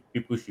mean,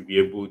 people should be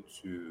able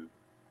to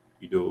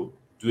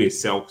do a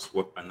self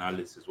SWOT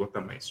analysis. What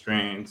are my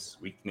strengths,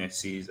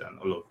 weaknesses, and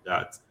all of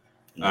that.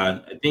 yeah,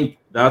 And I think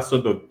that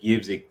sort of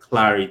gives a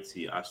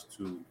clarity as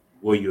to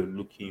what you're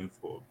looking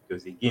for.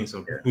 Because again,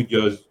 some yeah,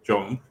 people just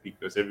jump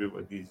because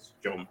everybody's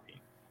jumping.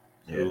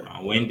 So, yeah,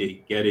 and when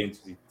they get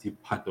into the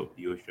deep part of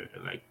the ocean,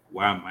 they're like,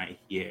 why am I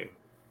here?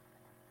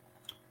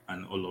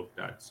 And all of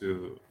that.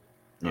 So,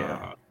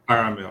 yeah,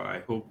 Caramel, I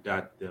hope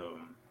that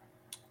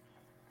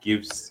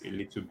gives a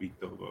little bit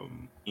of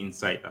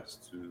insight as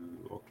to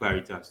or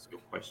clarity as to your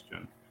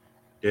question.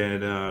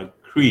 Then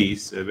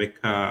Chris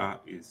Rebecca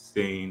is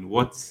saying,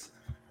 what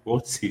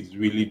is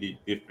really the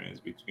difference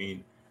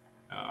between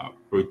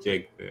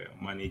project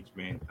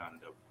management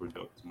and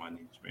product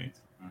management?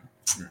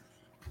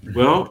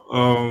 Well,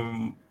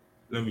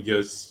 let me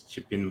just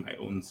chip in my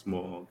own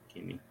small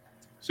guinea.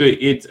 So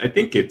I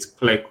think it's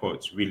clear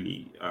cut,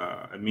 really.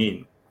 I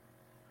mean,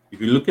 if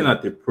you're looking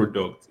at the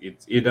product,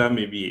 it's either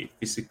maybe a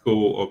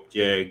physical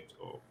object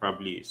or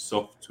probably a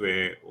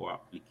software or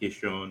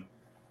application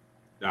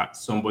that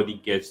somebody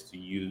gets to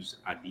use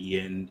at the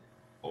end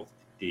of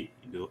the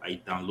day.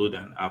 I download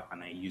an app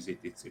and I use it.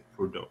 It's a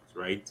product,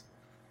 right?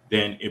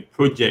 Then a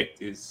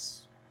project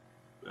is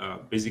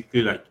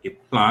basically like a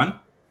plan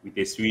with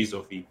a series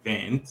of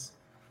events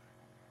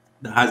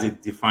that has a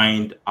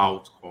defined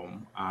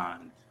outcome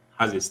and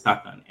has a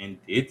start and end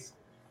date,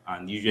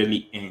 and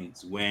usually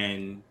ends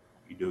when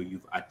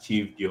you've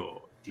achieved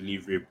your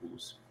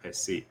deliverables per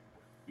se.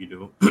 you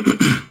know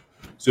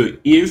so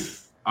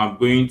if I'm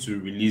going to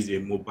release a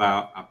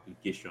mobile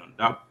application,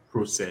 that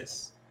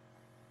process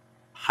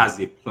has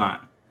a plan.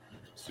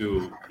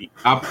 So the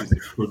app is the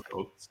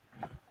product,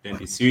 then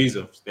the series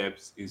of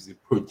steps is the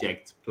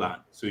project plan.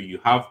 So you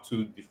have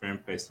two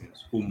different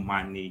persons who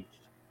manage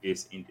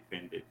this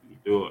independently.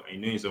 Though I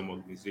know in some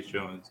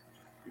organizations,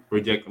 the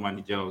project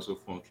manager also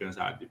functions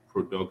as the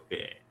product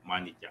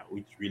manager,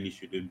 which really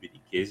shouldn't be the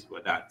case,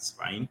 but that's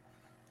fine.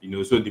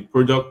 So the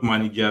product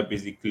manager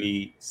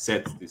basically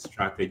sets the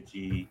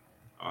strategy,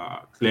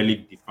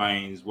 clearly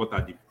defines what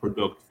are the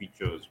product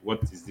features,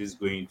 what is this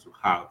going to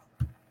have,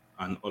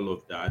 and all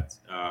of that.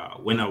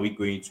 When are we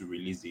going to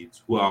release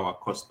it? Who are our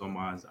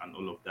customers and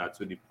all of that?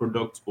 So the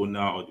product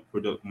owner or the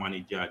product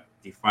manager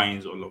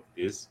defines all of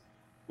this,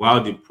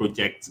 while the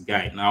project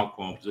guy now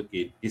comes.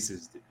 Okay, this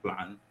is the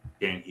plan.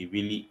 Then he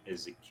really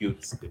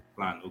executes the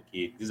plan.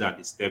 Okay, these are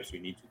the steps we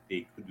need to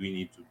take. Who do we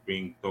need to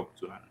bring talk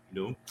to?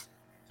 And.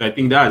 So I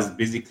think that's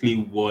basically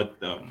what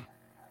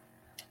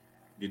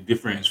the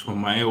difference from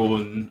my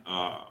own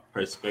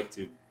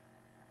perspective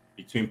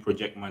between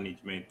project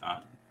management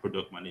and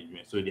product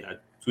management. So there are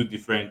two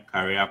different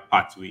career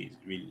pathways,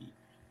 really.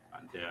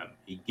 And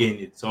again,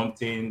 it's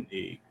something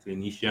a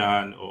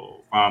clinician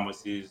or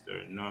pharmacist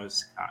or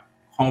nurse can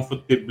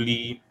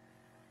comfortably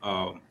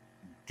um,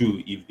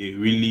 do if they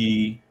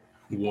really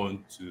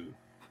want to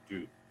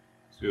do.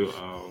 So,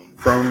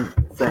 from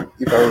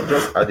if I would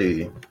just add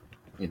a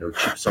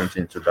chip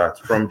something to that,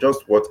 from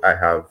just what I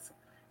have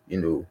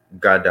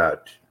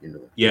gathered,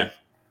 yeah,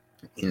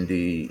 in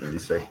the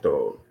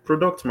sector,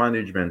 product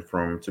management,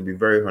 from to be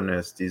very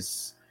honest,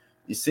 is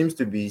it seems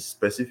to be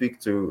specific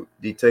to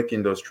the tech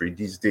industry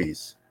these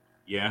days,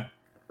 yeah,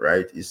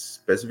 right? It's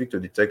specific to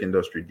the tech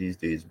industry these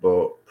days,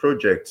 but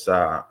projects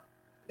are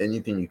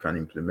anything you can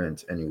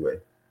implement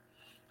anywhere,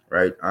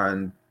 right?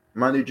 And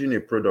managing a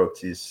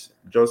product is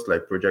just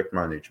like project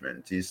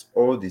management. Is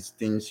all these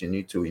things you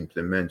need to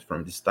implement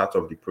from the start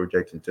of the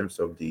project in terms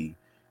of the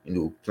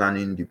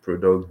planning the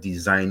product,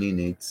 designing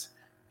it,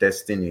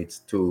 testing it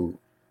to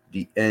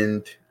the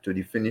end, to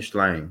the finish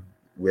line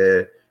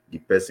where the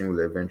person will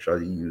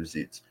eventually use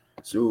it.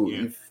 So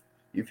yeah,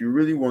 if you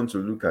really want to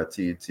look at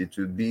it, it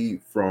would be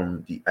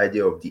from the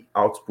idea of the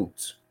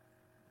output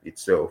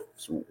itself.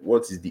 So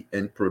what is the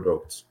end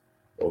product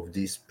of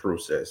this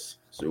process.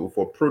 So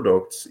for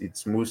products,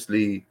 it's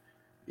mostly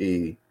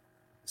a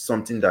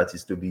something that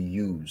is to be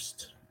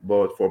used.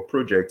 But for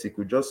projects, it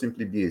could just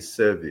simply be a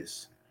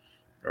service,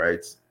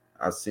 right?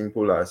 As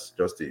simple as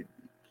just a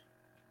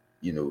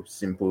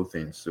simple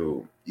thing.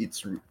 So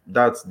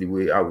that's the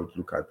way I would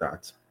look at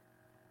that.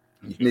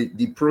 Okay.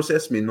 The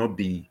process may not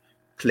be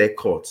clear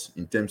cut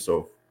in terms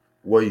of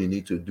what you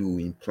need to do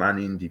in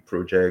planning the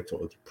project or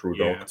the Yeah.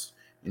 product,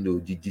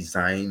 the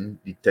design,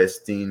 the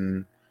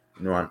testing,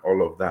 and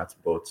all of that.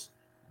 But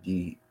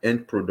the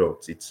end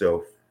product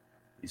itself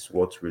is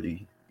what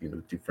really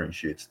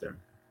differentiates them.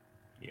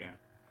 Yeah.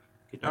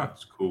 Okay, Yeah.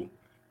 that's cool.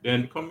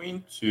 Then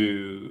coming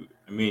to,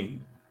 I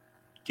mean,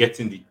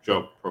 getting the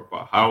job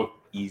proper, how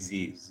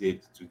easy is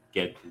it to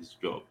get these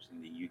jobs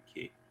in the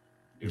UK?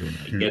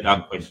 I get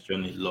that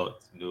question a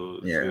lot,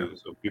 Yeah. too.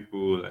 So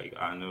people like,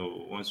 I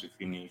know once we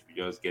finish, we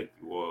just get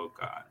the work.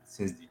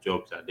 Since the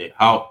jobs are there,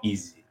 how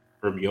easy,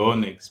 from your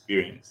own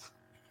experience,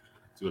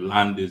 to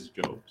land these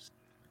jobs?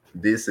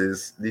 This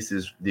is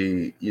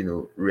the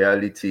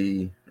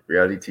reality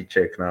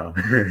check now.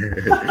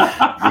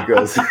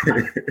 Because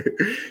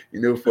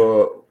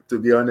for to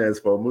be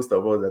honest, for most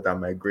of us that are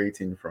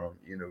migrating from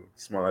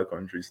smaller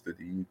countries to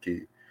the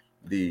UK,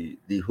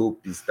 the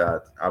hope is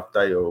that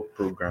after your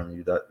program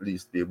you'd at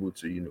least be able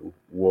to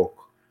work,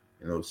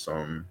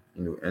 some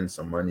earn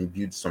some money,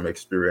 build some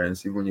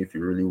experience, even if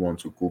you really want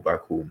to go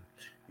back home,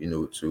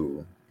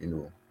 to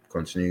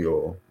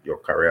continue your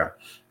career.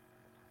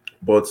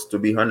 But to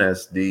be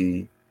honest,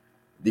 the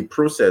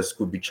process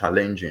could be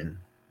challenging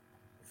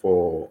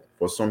for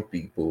some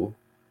people,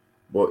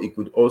 but it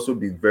could also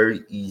be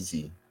very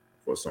easy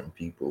for some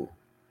people.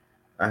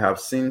 I have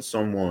seen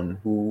someone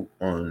who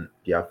on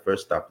their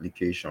first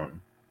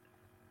application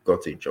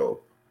got a job,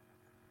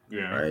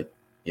 Yeah. right?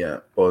 Yeah,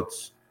 but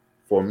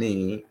for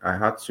me, I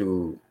had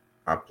to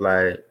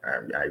apply.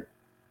 I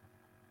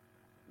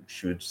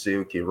should say,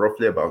 okay,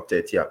 roughly about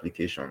 30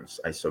 applications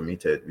I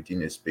submitted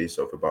within a space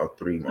of about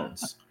 3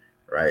 months,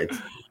 right?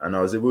 And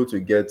I was able to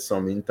get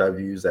some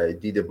interviews. I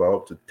did about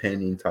up to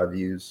 10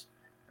 interviews.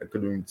 I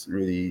couldn't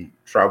really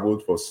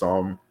traveled for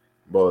some,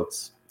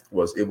 but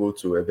was able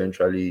to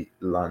eventually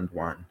land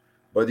one.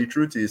 But the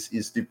truth is,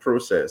 it's the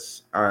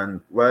process.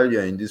 And while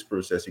you're in this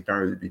process, you can't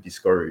really be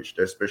discouraged,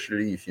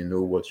 especially if you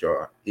know what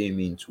you're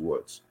aiming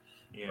towards,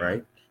 Yeah.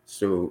 right?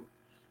 So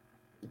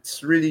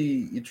it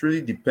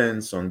really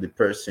depends on the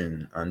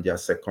person and their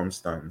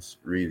circumstance,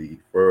 really.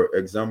 For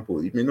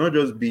example, it may not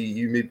just be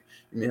you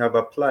may have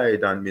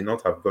applied and may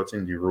not have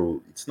gotten the role.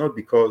 It's not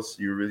because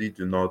you really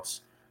do not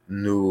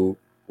know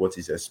what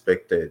is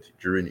expected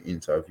during the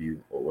interview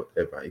or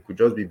whatever. It could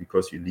just be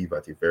because you live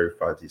at a very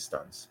far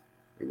distance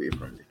away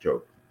from the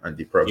job and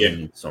they probably Yeah.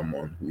 need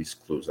someone who is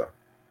closer,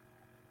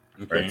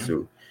 right? Okay.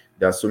 So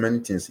there are so many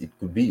things. It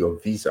could be your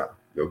visa.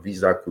 Your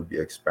visa could be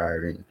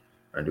expiring,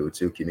 and they would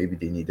say, okay, maybe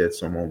they needed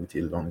someone with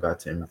a longer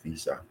term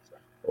visa,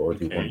 or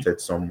they Okay. wanted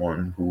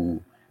someone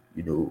who,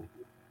 you know,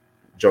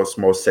 just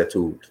more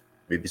settled,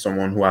 maybe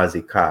someone who has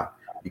a car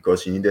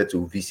because you needed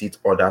to visit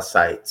other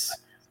sites,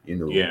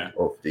 Yeah.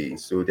 of the.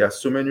 So there are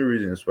so many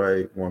reasons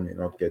why one may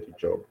not get a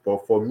job.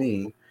 But for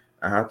me,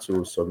 I had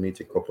to submit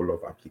a couple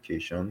of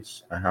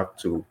applications. I had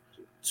to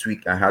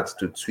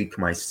tweak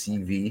my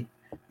CV,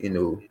 you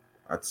know,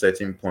 at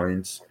certain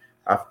points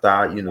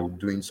after,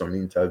 doing some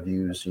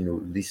interviews,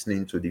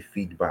 listening to the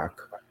feedback.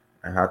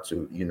 I had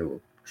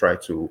to, try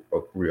to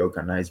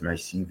reorganize my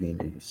CV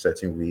in a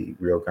certain way,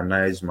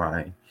 reorganize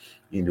my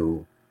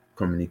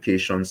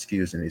communication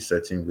skills in a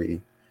certain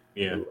way,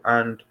 Yeah.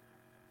 and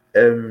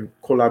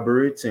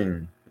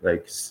collaborating,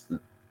 like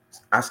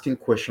asking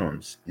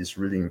questions is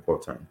really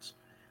important.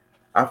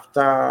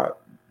 After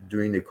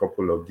doing a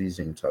couple of these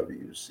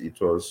interviews,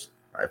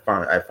 I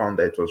found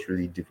that it was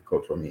really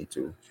difficult for me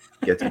to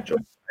get a job.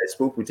 I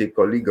spoke with a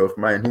colleague of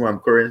mine who I'm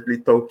currently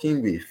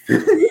talking with,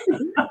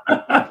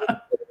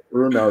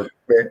 Ronald,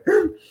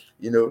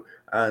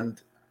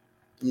 and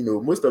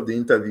most of the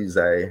interviews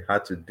I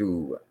had to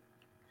do,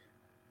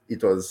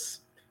 it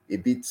was a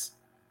bit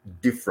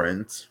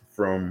different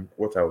from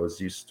what I was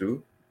used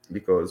to,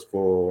 because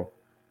for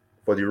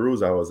the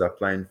roles I was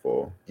applying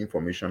for,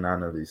 information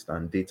analyst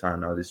and data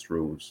analyst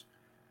roles,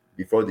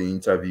 before the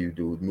interview,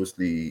 they would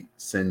mostly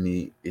send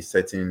me a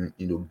certain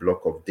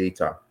block of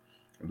data,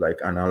 like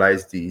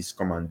analyze these,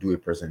 come and do a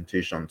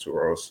presentation to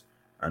us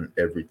and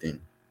everything.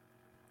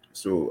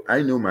 So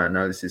I know my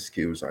analysis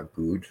skills are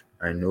good.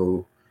 I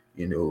know,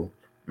 you know,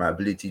 my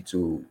ability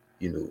to,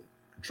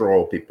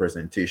 draw up a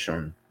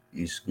presentation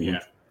is good.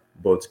 Yeah.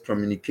 But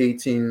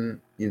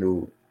communicating,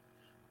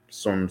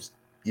 some,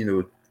 you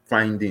know,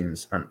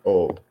 findings and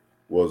all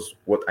was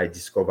what I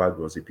discovered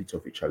was a bit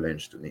of a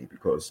challenge to me,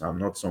 because I'm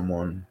not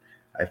someone.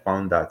 I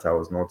found that I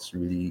was not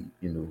really,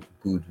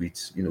 good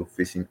with,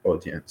 facing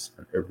audience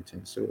and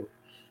everything. So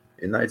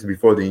a night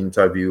before the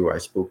interview, I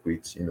spoke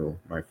with,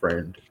 my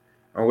friend,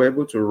 and we're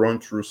able to run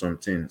through some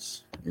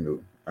things,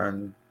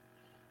 and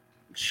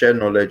share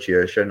knowledge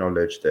here, share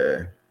knowledge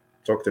there.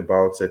 Talked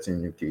about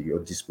setting, okay, your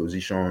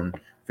disposition,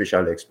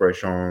 facial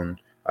expression,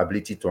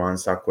 ability to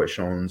answer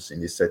questions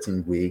in a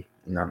certain way,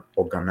 in an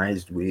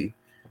organized way.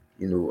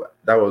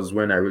 That was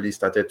when I really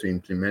started to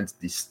implement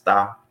the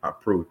STAR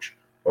approach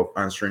of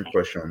answering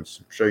questions.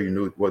 I'm sure you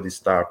know what the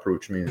STAR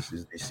approach means: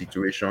 is the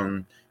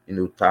situation,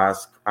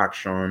 task,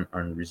 action,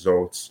 and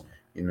results,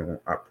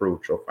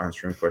 approach of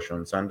answering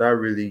questions. And that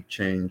really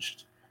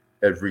changed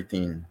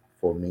everything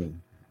for me.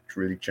 It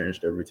really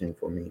changed everything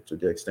for me, to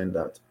the extent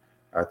that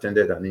I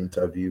attended an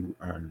interview,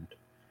 and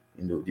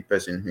the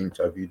person who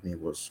interviewed me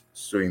was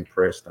so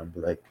impressed and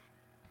like,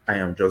 I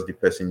am just the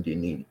person they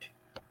need.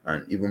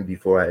 And even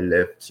before I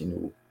left,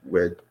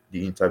 where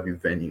the interview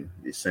venue,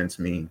 they sent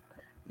me,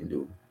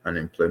 an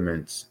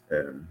employment,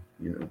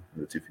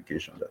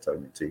 notification that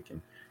I've been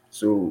taking.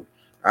 So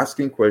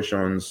asking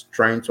questions,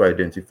 trying to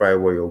identify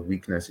what your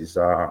weaknesses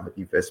are,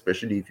 if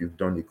especially if you've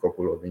done a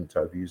couple of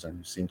interviews and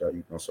you've seen that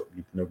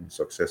you've not been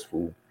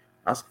successful,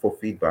 ask for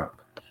feedback,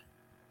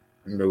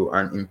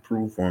 and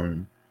improve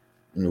on,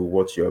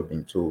 what you have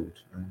been told.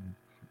 And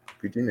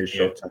within a Yeah.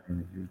 short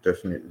time, you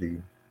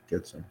definitely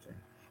get something.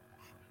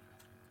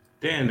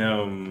 Then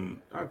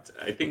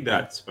I think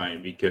that's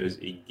fine because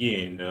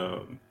again,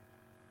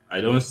 I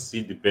don't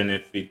see the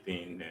benefit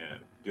in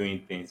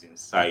doing things in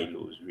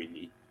silos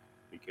really,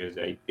 because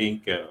I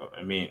think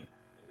I mean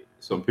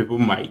some people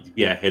might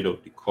be ahead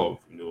of the curve,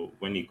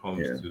 when it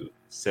comes Yeah, to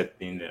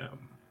certain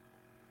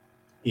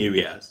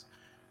areas.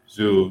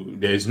 So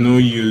there's no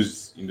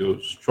use,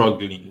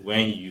 struggling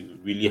when you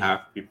really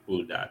have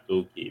people that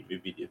okay,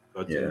 maybe they've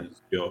gotten yeah,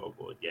 this job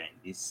or they're in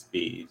this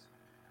space.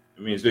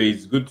 I mean, so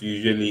it's good to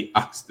usually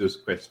ask those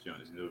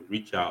questions,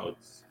 reach out,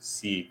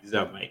 see these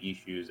are my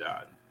issues,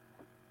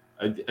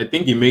 and I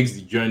think it makes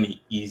the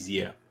journey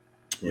easier,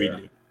 yeah,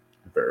 really.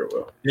 very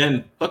well.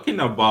 Then talking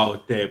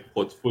about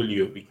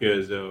portfolio,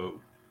 because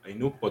I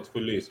know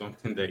portfolio is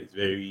something that is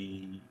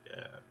very,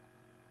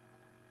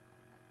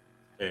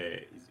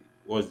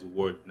 what's the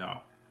word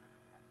now?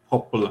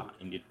 Popular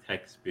in the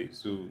tech space.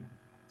 So,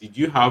 did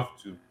you have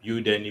to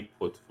build any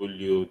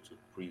portfolio to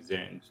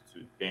present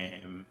to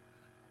them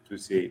to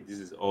say this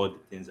is all the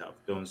things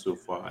I've done so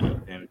far in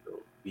terms of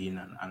being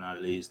an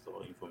analyst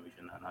or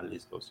information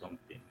analyst or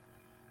something?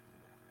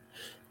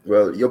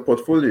 Well, your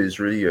portfolio is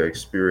really your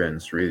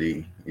experience,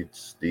 really.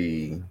 It's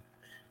the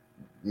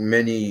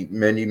many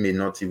may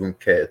not even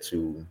care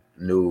to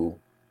know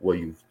what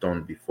you've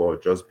done before,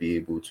 just be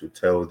able to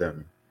tell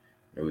them.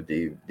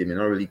 They may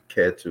not really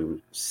care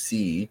to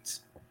see it,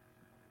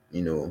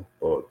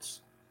 but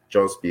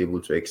just be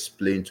able to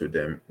explain to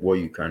them what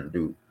you can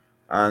do.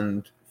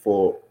 And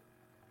for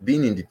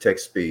being in the tech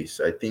space,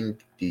 I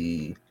think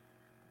the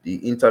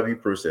interview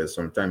process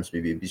sometimes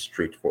may be a bit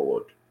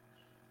straightforward,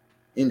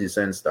 in the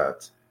sense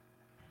that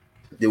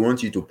they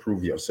want you to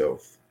prove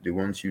yourself. They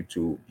want you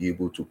to be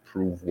able to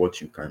prove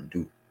what you can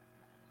do,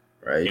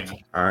 right? Yeah,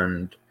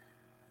 And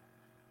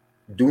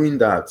doing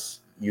that,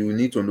 you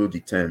need to know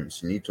the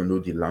terms, you need to know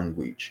the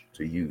language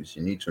to use,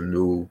 you need to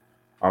know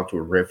how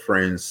to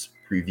reference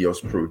previous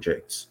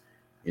projects,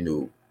 you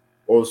know,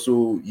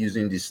 also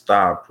using the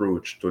STAR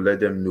approach to let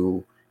them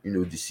know,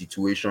 the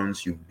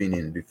situations you've been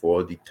in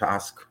before, the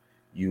task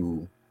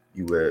you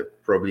you were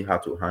probably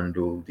had to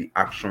handle, the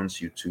actions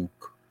you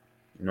took,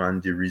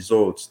 and the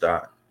results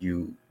that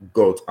you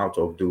got out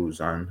of those,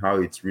 and how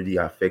it's really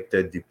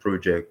affected the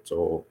project,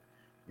 or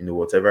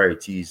whatever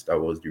it is that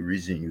was the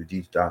reason you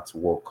did that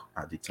work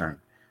at the time.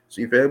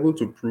 So if you're able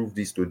to prove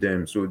this to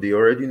them, so they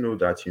already know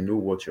that you know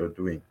what you're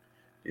doing.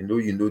 They know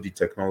you know the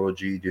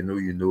technology. They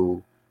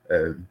know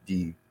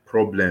the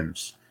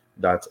problems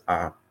that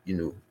are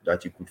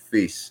that you could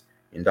face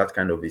in that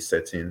kind of a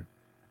setting,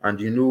 and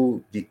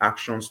the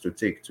actions to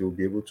take to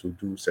be able to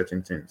do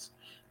certain things,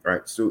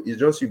 right? So it's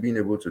just you being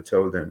able to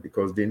tell them,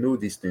 because they know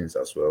these things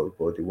as well,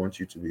 but they want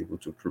you to be able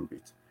to prove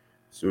it.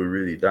 So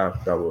really,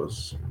 that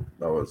was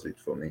it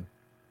for me.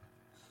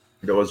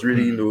 There was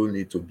really hmm, no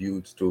need to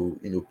build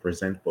to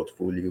present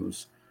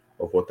portfolios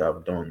of what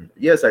I've done.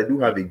 Yes, I do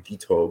yeah, have a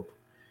GitHub.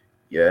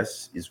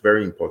 Yes, it's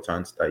very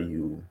important that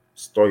you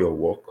store your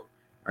work,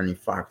 and in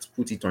fact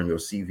put it on your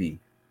CV.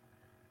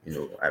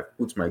 I've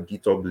put my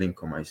GitHub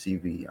link on my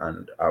CV,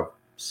 and I've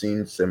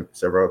seen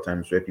several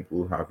times where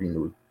people have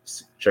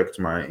checked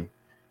my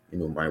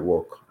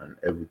work and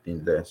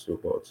everything there. So,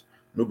 but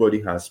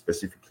nobody has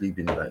specifically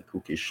been like,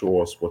 okay,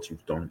 show us what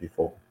you've done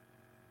before.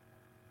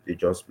 They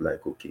just be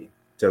like, okay,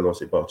 tell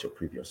us about your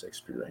previous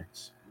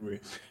experience.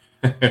 great.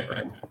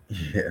 Right.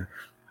 Yeah.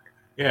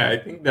 Yeah, I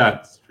think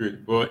that's true.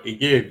 But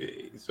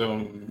again,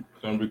 some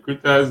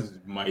recruiters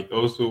might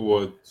also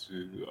want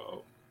to,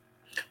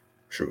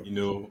 True. you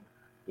know,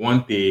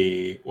 want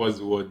a what's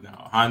the word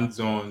now?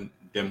 Hands-on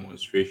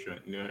demonstration.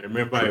 I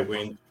remember I True.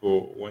 went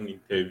for one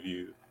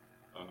interview.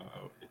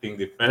 I think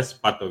the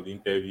first part of the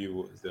interview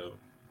was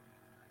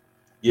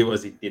gave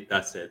us a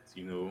data set.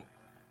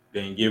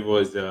 Then gave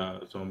us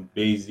some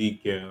basic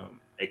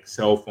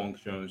Excel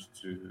functions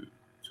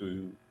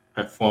to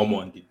perform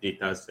on the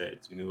data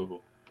set.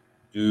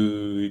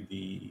 Do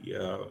the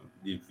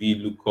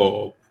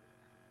VLOOKUP,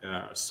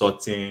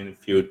 sorting,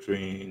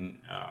 filtering,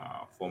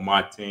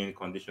 formatting,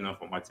 conditional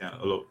formatting,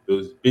 and all of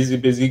those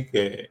basic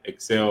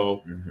Excel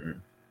Hmm.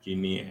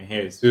 Genie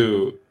ahead.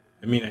 So,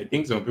 I mean, I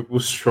think some people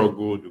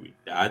struggled with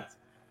that.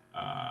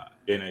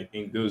 Then I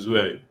think those who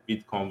are a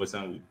bit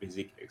conversant with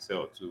basic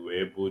Excel too were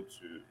able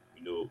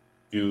to,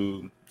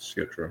 do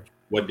Etc.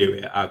 what they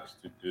were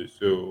asked to do.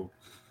 So,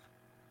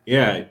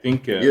 yeah, I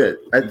think Yeah,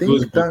 I it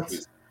goes think both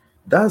ways.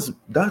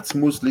 that's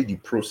mostly the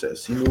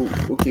process.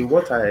 Okay,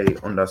 what I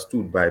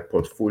understood by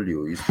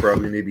portfolio is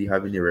probably maybe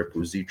having a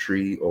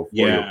repository of all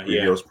your Yeah, yeah,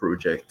 previous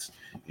projects,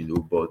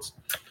 but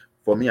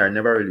for me, I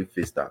never really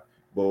faced that.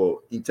 But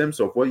in terms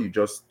of what you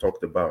just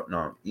talked about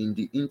now, in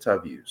the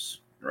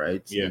interviews,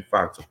 right? yeah, In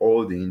fact,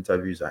 all the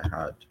interviews I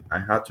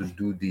had to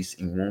do this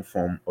in one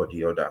form or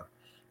the other.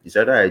 It's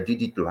either I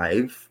did it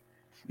live,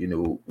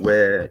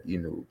 where,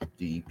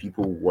 the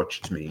people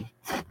watched me,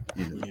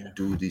 yeah,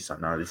 do this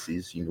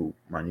analysis,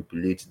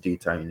 manipulate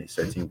data in a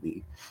certain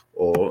way,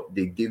 or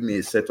they give me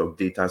a set of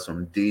data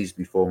some days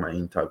before my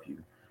interview,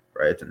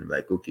 right? And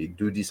like, okay,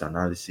 do this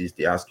analysis.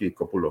 They ask you a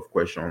couple of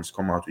questions,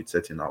 come out with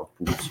certain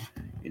outputs,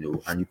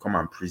 and you come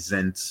and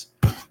present,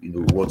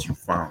 what you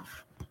found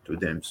to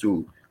them.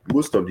 So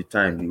most of the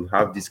time, you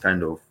have this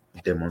kind of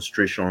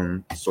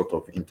demonstration sort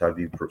of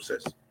interview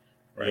process,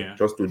 right? yeah.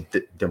 Just to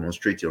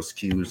demonstrate your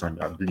skills and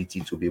your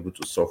ability to be able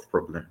to solve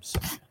problems.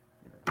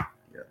 Yeah,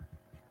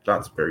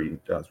 that's very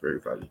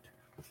valid.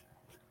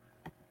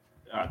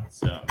 That's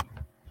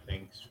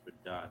thanks for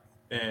that.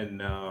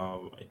 Then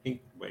I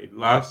think my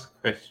last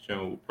question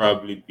will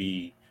probably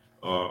be,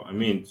 I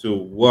mean, so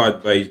what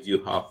advice do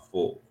you have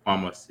for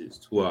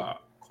pharmacists who are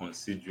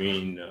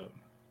considering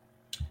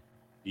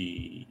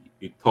the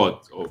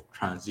thought of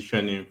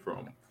transitioning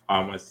from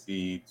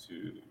pharmacy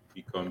to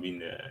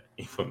becoming an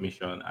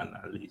information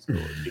analyst or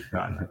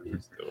data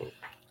analyst or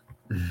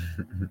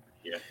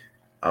yeah,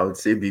 I would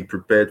say be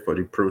prepared for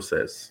the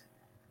process,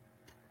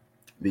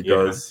 yeah,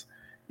 because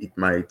it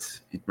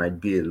might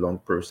be a long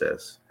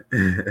process,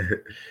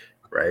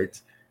 right?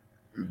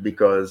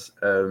 Because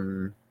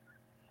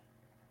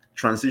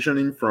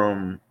transitioning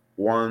from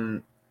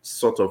one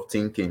sort of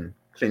thinking,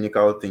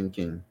 clinical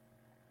thinking,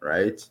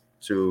 right,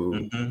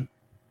 to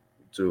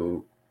mm-hmm,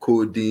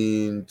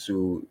 coding,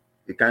 to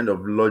a kind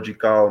of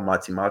logical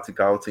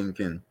mathematical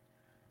thinking,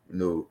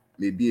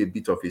 maybe a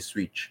bit of a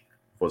switch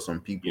for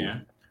some people, yeah,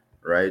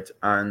 right?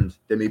 And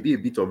there may be a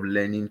bit of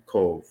learning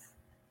curve,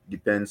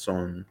 depends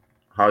on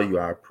how you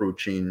are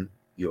approaching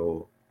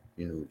your,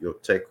 your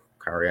tech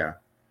career,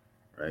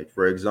 right?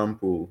 For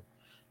example,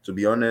 to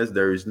be honest,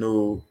 there is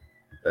no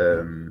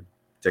um,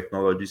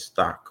 technology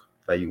stack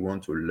that you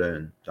want to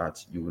learn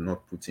that you will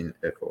not put in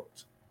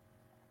effort,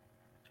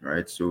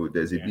 right? So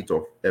there's a yeah, bit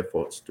of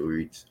effort to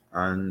it.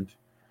 And,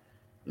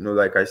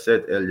 like I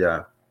said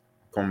earlier,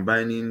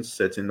 combining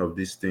certain of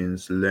these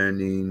things,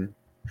 learning,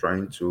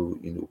 trying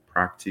to,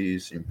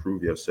 practice,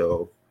 improve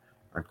yourself,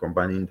 and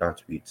combining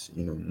that with,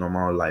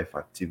 normal life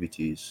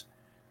activities,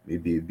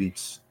 maybe a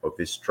bit of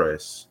a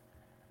stress,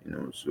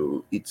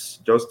 so it's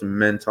just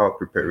mental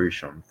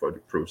preparation for the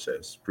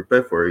process.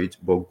 Prepare for it,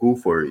 but go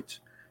for it.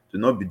 Do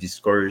not be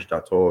discouraged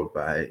at all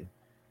by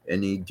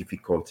any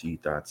difficulty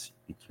that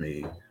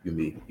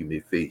you may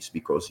face,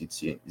 because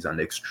it's an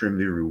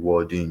extremely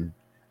rewarding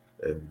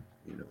um,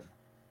 you know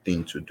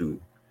thing to do.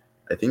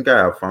 I think I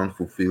have found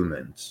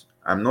fulfillment.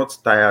 I'm not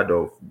tired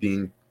of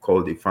being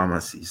called a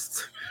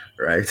pharmacist,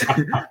 right?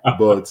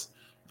 but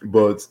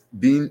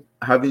being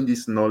having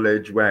this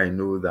knowledge where I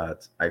know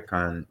that I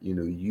can,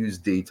 use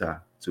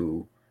data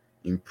to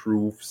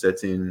improve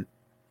certain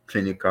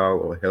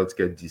clinical or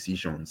healthcare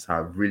decisions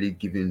have really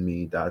given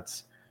me that,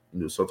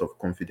 sort of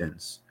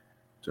confidence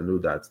to know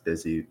that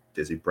there's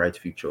a bright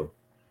future,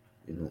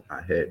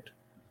 ahead.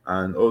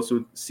 And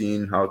also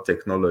seeing how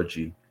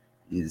technology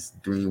is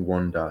doing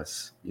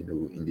wonders,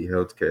 in the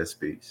healthcare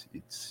space.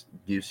 It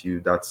gives you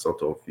that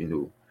sort of,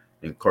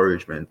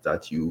 encouragement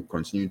that you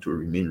continue to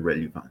remain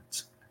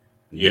relevant,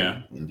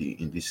 yeah, in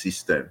the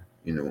system,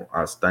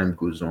 as time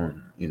goes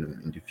on,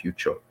 in the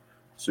future.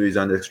 So it's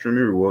an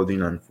extremely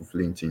rewarding and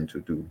fulfilling thing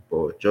to do,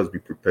 but just be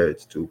prepared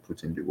to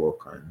put in the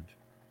work, and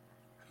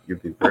you'll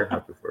be very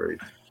happy for it.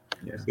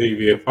 Yeah. so if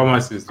you're a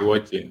pharmacist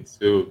watching,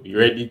 so be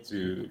ready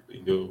to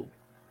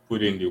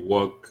put in the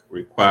work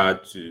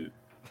required to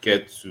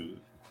get to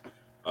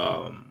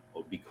or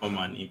become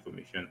an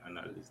information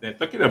analyst. Then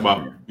talking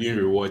about being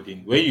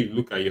rewarding, when you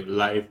look at your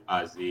life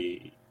as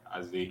a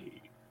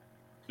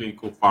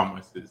clinical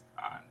pharmacist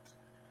and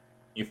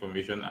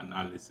information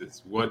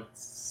analysis, what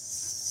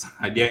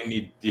are there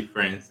any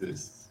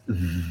differences?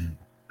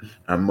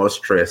 I'm more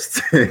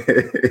stressed.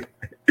 I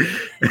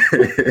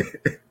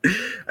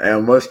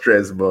am more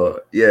stressed,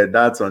 but yeah,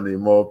 that's on a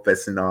more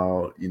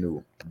personal,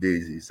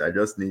 basis. I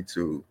just need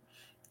to,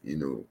 you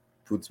know,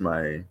 put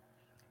my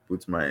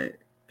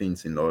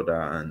things in order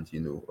and,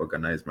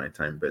 organize my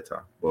time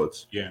better.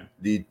 But Yeah,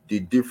 the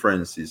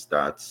difference is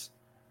that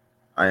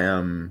I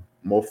am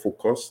more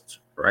focused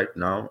right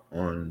now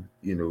on,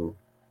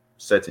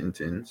 certain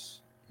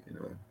things,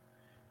 you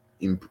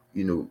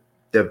know,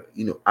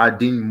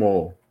 adding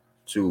more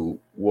to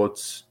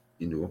what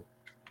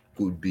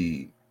could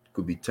be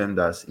termed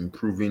as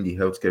improving the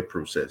healthcare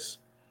process,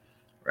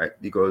 right?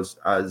 Because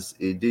as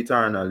a data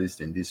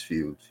analyst in this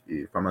field,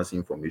 a pharmacy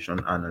information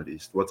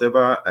analyst,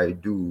 whatever I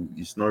do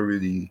is not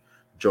really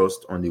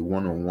just on a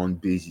one-on-one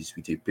basis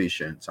with a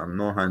patient. I'm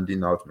not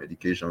handing out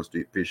medications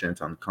to a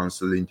patient and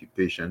counseling the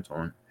patient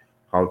on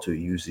how to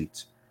use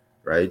it,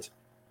 right?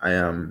 I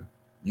am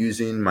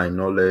using my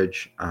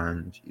knowledge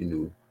and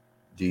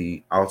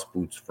the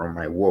outputs from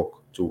my work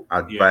to Yeah.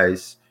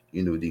 advise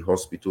the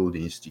hospital,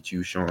 the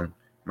institution,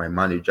 my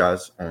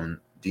managers on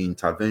the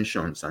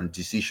interventions and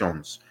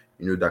decisions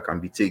that can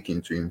be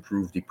taken to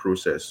improve the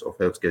process of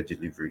healthcare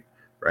delivery,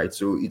 right?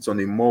 So it's on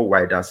a more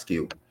wider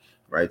scale,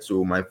 right?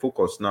 So my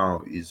focus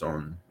now is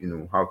on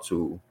how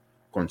to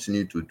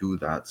continue to do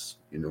that,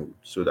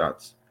 so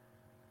that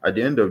at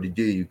the end of the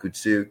day you could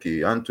say,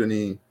 okay,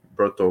 Anthony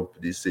brought up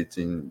this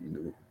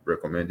certain,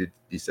 recommended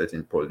this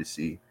certain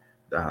policy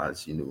that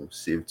has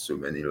saved so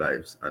many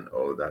lives and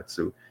all that.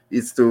 So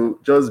it's to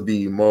just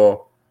be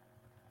more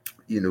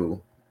you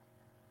know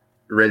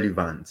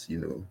relevant,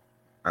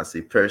 as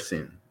a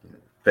person,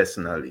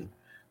 personally.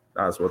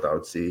 That's what I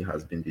would say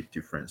has been the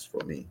difference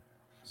for me.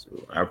 So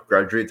Yeah. I've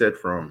graduated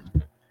from,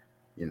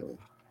 you know,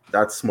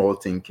 that small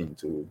thinking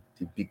to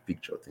the big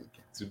picture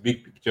thinking. To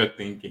big picture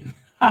thinking.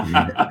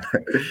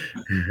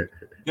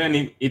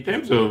 Then, in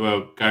terms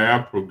of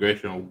career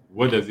progression,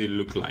 what does it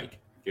look like?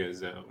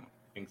 Because I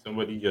think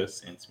somebody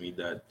just sent me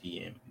that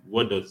DM.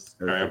 What does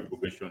career Okay.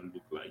 progression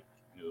look like?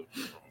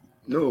 From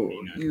No,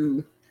 being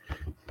an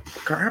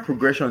career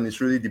progression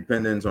is really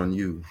dependent on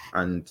you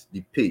and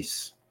the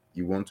pace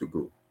you want to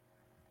go.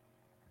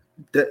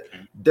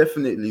 okay.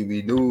 Definitely,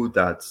 we know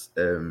that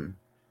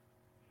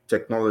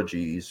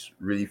technology is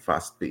really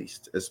fast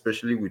paced,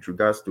 especially with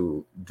regards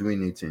to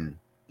doing it in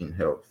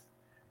health,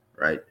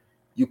 right?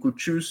 You could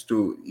choose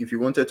to, if you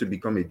wanted to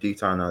become a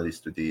data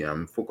analyst today.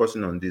 I'm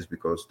focusing on this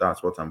because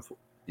that's what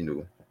you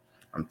know,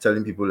 I'm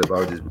telling people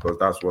about this because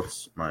that's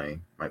what my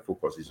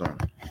focus is on.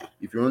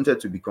 If you wanted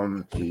to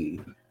become a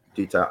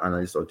data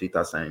analyst or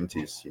data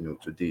scientist,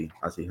 today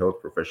as a health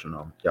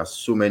professional, there are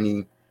so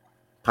many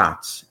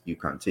paths you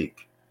can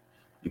take.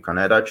 You can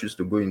either choose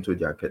to go into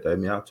the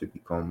academia to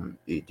become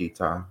a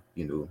data,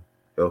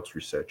 health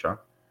researcher,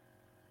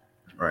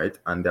 right?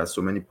 And there are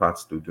so many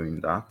paths to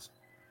doing that.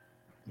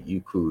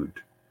 You could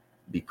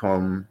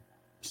become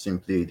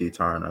simply a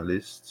data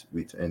analyst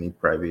with any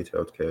private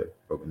healthcare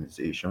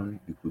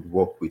organization. You could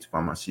work with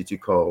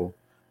pharmaceutical,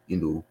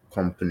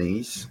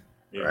 companies,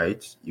 Yeah.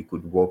 right? You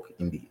could work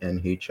in the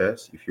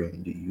NHS if you're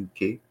in the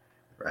UK,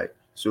 right?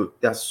 So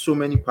there's so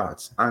many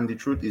parts, and the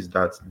truth is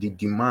that the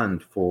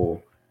demand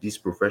for these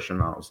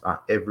professionals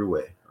are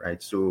everywhere,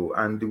 right? So,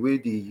 and the way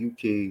the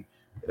UK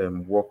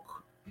work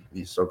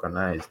is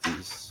organized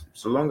is,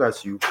 so long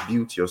as you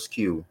build your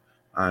skill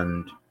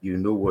and you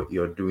know what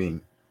you're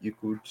doing, you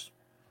could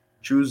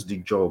choose the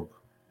job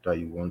that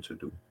you want to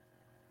do,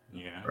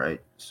 Yeah.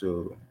 right?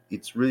 So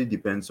it really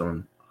depends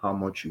on how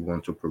much you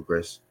want to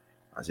progress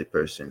as a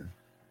person,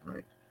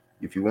 right?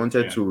 If you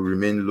wanted Yeah. to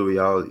remain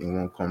loyal in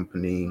one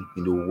company,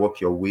 work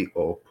your way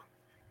up,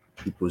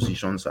 the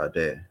positions are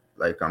there.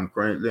 Like I'm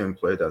currently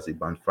employed as a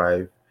band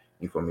five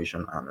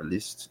information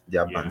analyst.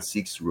 There are Yeah. band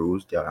six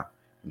roles, there are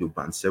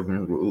band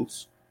seven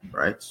roles,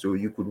 right? So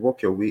you could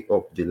work your way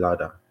up the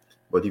ladder.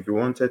 But if you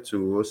wanted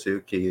to say,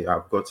 okay,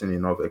 I've gotten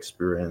enough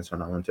experience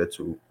and I wanted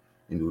to,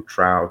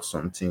 try out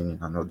something in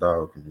another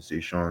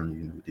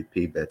organization, they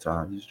pay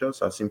better. It's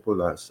just as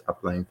simple as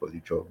applying for the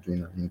job,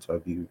 doing an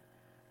interview,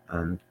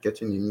 and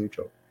getting a new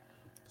job.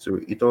 So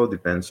it all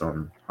depends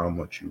on how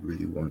much you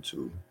really want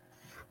to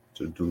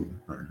do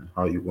and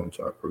how you want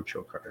to approach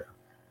your career.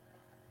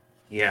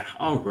 Yeah.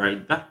 All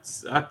right.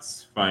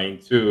 That's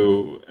fine.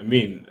 So, I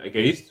mean, like I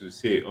used to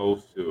say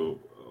also,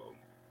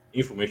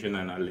 information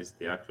analysts,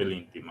 they're actually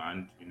in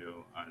demand, and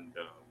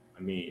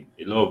I mean,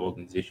 a lot of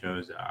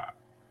organizations are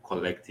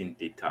collecting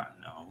data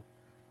now.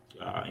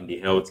 In the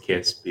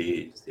healthcare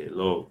space, there are a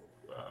lot of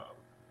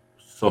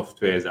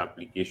softwares,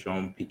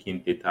 application picking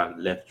data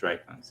left,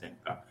 right, and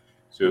center.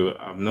 So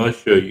I'm not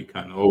sure you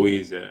can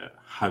always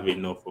have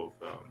enough of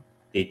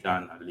data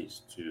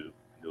analysts to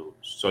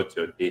sort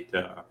your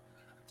data,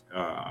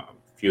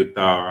 filter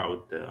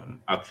out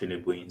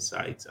actionable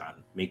insights,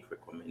 and make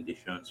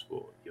recommendations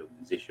for the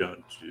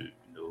organization to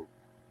you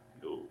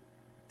know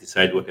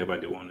decide whatever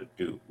they want to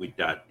do with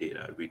that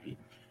data. Really,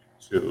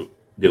 so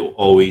there will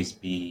always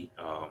be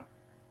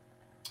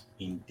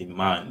in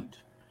demand.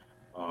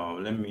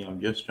 I'm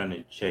just trying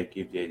to check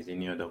if there is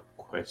any other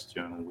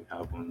question we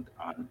haven't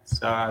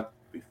answered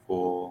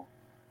before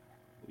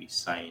we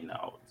sign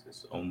out.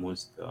 It's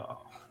almost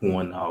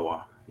 1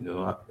 hour.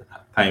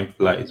 Time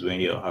flies when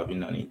you're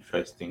having an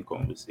interesting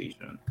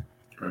conversation.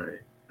 All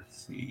right.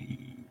 Let's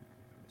see.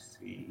 This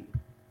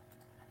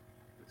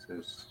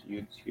is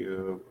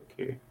YouTube.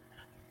 Okay.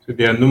 So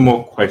there are no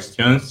more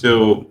questions.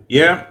 So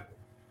yeah,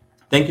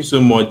 thank you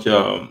so much,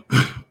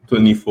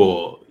 Tony,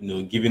 for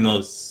giving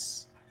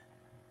us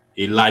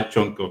a large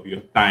chunk of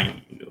your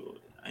time.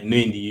 I know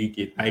in the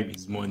UK time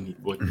is money,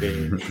 but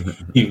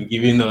you've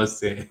given us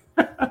free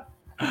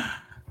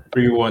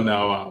 1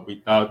 hour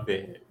without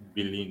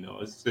billing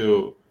us.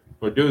 So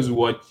for those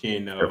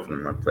watching, Definitely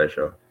my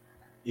pleasure.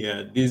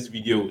 yeah, this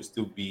video will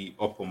still be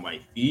up on my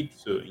feed.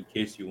 So in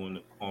case you want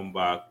to come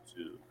back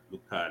to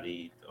look at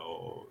it,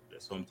 or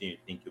there's something you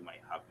think you might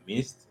have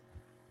missed,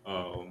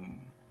 um,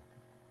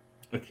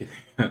 okay,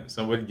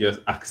 somebody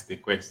just asked the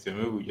question.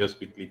 Maybe we just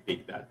quickly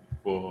take that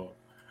before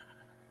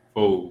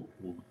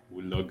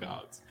we log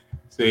out.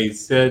 So it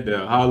said,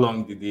 how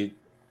long did it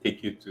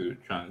take you to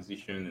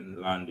transition and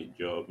land a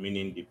job?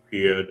 Meaning the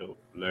period of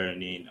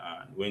learning,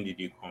 and when did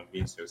you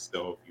convince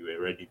yourself you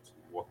were ready to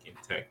work in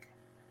tech?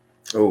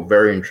 Oh,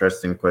 very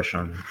interesting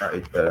question.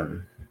 Right.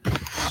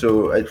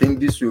 So I think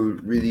this will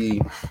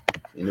really,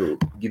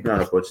 give me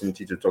an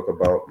opportunity to talk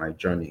about my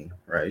journey,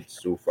 right?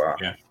 So far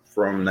Yeah,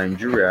 from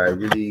Nigeria, I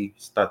really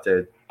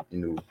started,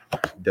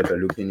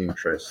 developing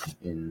interest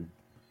in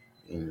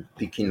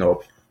picking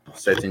up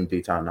certain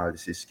data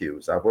analysis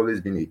skills. I've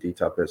always been a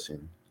data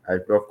person.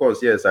 Of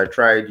course, yes, I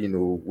tried,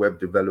 web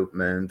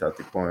development at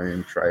the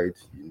point, tried,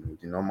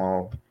 the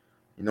normal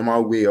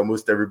way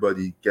almost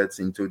everybody gets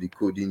into the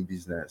coding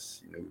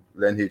business,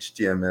 learn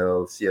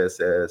HTML,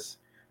 CSS,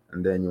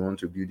 and then you want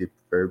to build a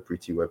very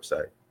pretty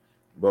website.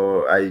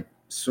 But I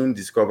soon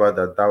discovered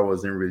that that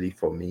wasn't really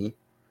for me,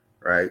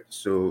 right?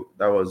 So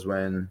that was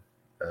when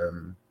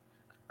um,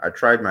 I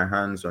tried my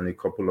hands on a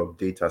couple of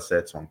data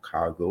sets on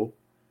Cargo,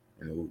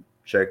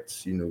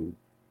 checked,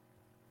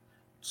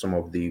 some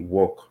of the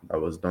work that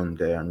was done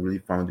there and really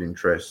found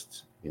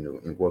interest, in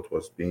what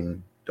was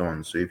being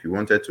done. So if you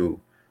wanted to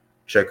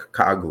check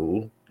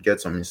Cargo,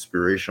 get some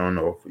inspiration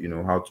of,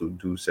 how to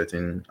do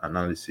certain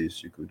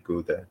analysis, you could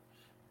go there.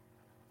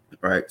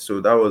 Right.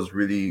 So that was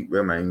really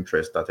where my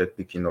interest started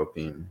picking up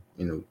in,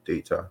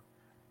 data.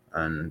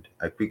 And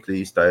I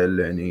quickly started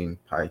learning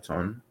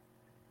Python,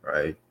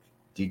 right?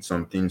 Did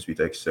some things with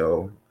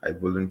Excel. I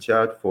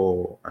volunteered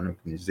for an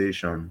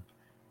organization,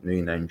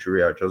 in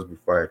Nigeria just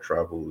before I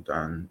traveled,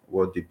 and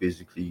what they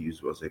basically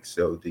used was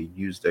Excel. They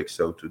used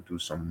Excel to do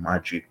some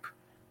magic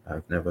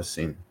I've never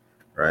seen,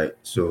 right?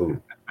 So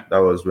that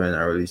was when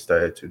I really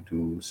started to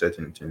do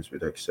certain things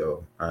with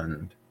Excel,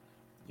 and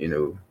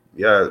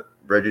yeah,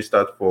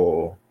 registered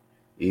for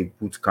a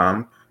boot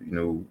camp,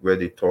 where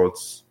they taught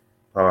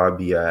Power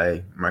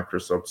BI,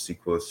 Microsoft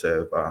SQL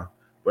Server,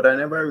 but I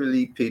never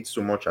really paid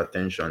so much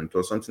attention. It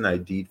was something I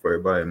did for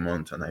about a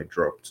month and I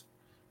dropped,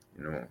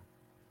 you know.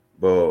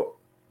 But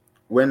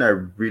when I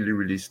really,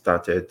 really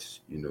started,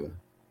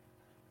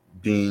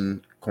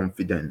 being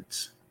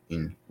confident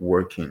in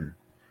working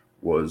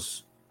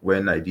was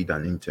when I did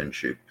an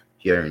internship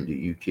here in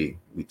the UK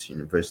with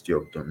University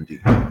of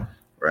Dundee.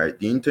 Right,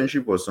 the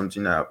internship was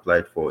something I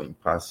applied for in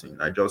passing.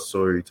 I just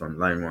saw it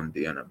online one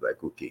day and I'm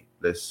like, okay,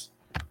 let's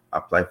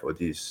apply for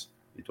this.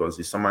 It was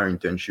the summer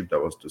internship that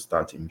was to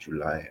start in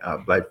July. I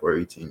applied for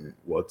it in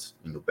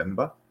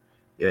November.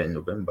 Yeah, in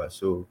November.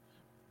 So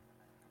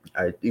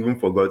I'd even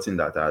forgotten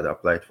that I had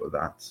applied for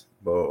that.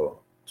 But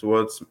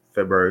towards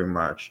February,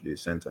 March, they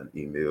sent an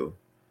email.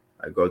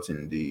 I got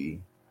into the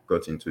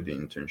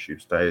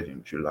internship, started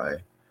in July.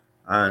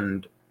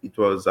 And I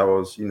was,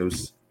 it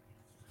was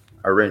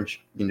arranged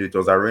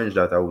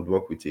that I would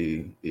work with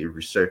a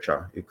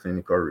researcher, a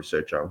clinical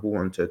researcher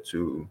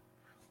who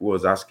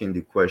was asking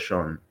the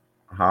question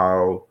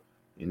how,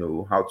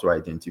 how to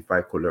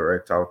identify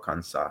colorectal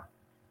cancer,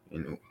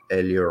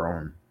 earlier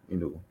on,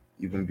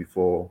 even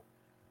before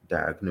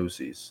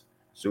diagnosis.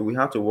 So we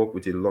had to work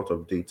with a lot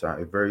of data,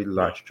 a very yeah,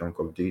 large chunk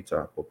of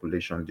data,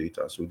 population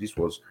data. So this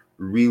was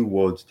real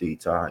world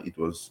data. It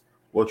was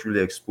what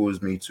really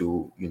exposed me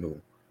to,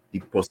 the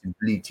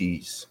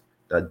possibilities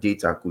that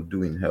data could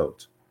do in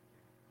health,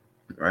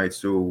 right?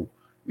 So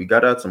we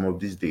gathered some of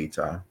this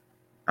data,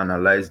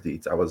 analyzed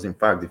it. I was, in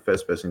fact, the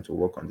first person to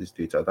work on this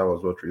data. That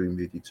was what really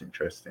made it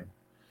interesting,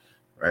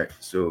 right?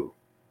 So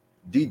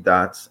did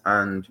that,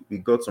 and we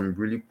got some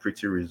really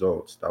pretty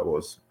results that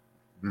was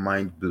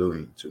mind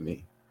blowing to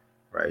me,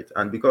 right?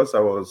 And because I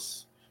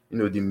was,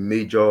 the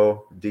major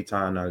data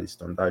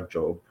analyst on that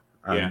job,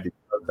 and yeah,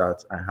 because of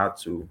that, I had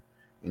to,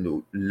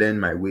 learn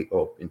my way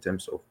up in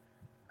terms of.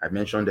 I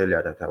mentioned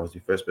earlier that I was the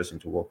first person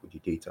to work with the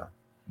data.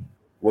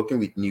 Working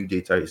with new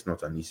data is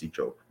not an easy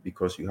job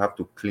because you have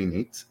to clean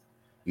it,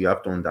 you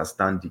have to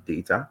understand the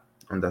data,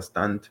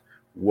 understand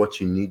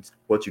what you need,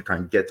 what you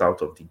can get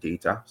out of the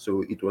data.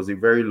 So it was a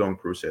very long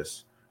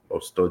process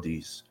of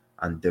studies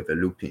and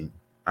developing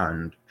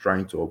and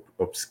trying to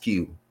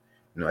upskill.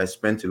 I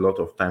spent a lot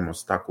of time on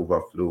Stack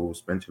Overflow,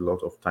 spent a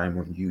lot of time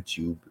on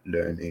YouTube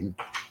learning,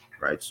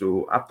 right?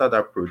 So after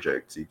that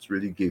project, it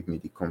really gave me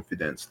the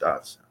confidence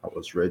that I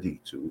was ready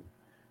to,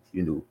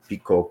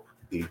 pick up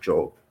a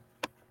job,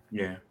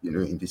 yeah,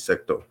 in the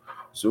sector.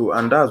 So,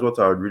 and that's what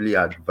I would really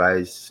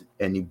advise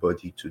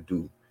anybody to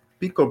do.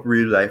 Pick up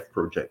real life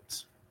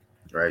projects,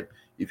 right?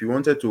 If you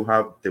wanted to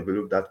have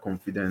develop that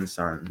confidence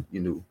and,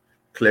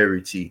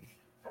 clarity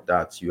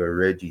that you are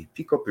ready,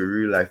 pick up a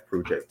real life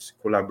project,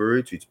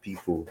 collaborate with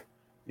people,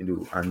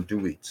 and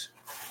do it.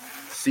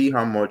 see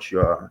how much you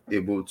are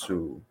able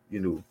to,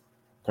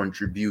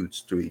 contribute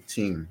to a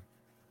team.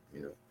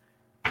 You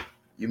know,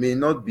 you may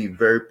not be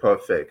very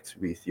perfect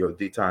with your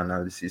data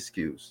analysis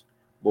skills,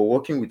 but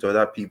working with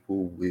other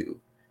people will,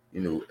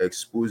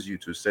 expose you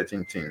to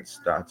certain things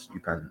that you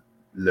can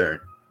learn,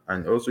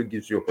 and also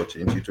gives you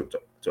opportunity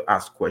to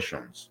ask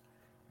questions,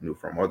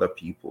 from other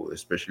people,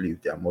 especially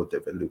if they are more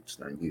developed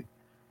than you,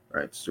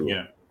 right? So,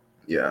 Yeah.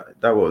 yeah,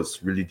 that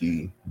was really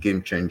the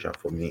game changer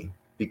for me,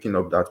 picking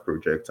up that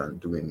project and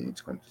doing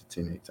it,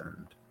 completing it,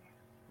 and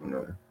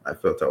I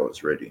felt I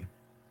was ready.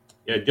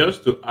 Yeah,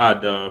 just to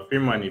add,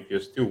 Freeman, if you're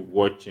still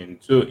watching,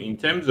 so in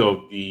terms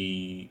of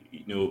the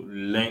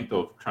length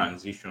of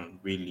transition,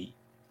 really,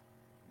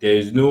 there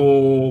is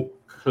no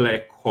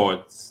clear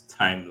cut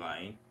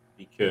timeline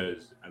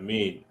because I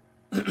mean,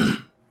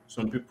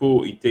 some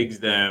people it takes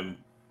them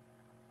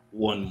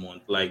 1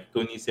 month, like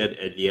Tony said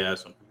earlier.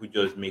 Some people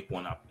just make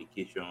one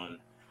application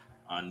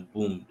and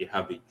boom, they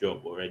have a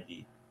job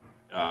already.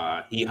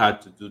 He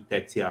had to do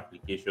 30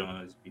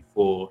 applications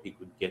before he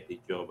could get a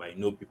job. I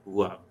know people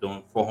who have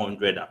done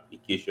 400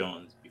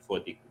 applications before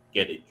they could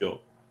get a job,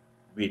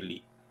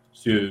 really.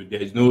 So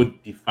there's no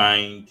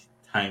defined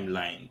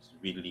timelines,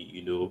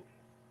 really,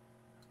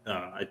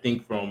 I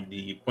think from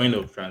the point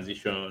of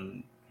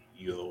transition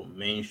you're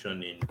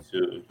mentioning,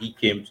 so he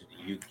came to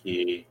the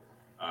UK,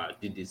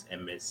 did his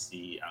MSc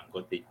and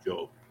got a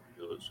job.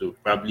 So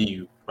probably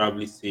you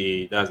probably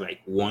say that's like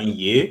 1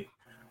 year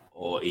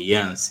or a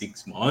year and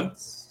 6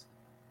 months.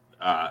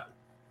 Uh,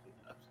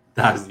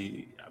 that's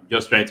the. I'm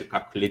just trying to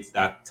calculate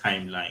that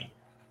timeline,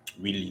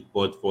 really.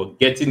 But for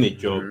getting a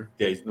job, Hmm.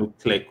 there is no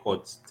clear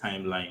cut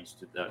timelines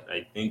to that.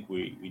 I think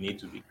we need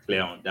to be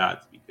clear on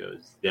that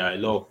because there are a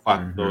lot of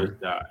factors Hmm.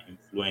 that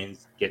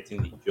influence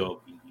getting a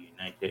job in the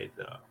United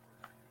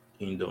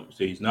Kingdom.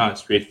 So it's not as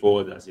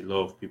straightforward as a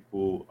lot of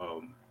people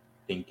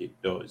think it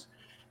does.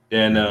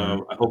 Then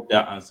Hmm. I hope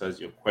that answers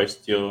your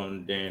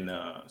question. Then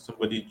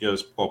somebody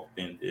just popped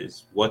in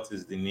this. What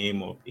is the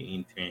name of the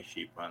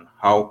internship and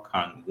how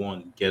can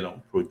one get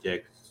on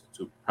projects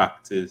to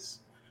practice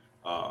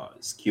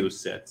skill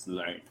sets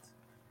learned?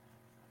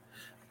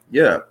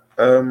 Yeah.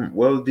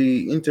 Well,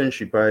 the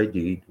internship I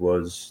did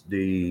was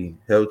the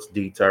Health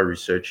Data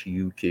Research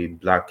UK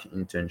Black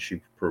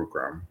Internship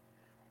Program,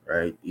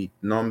 right? It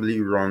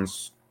normally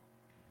runs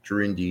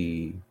during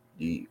the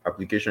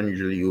application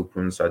usually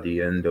opens at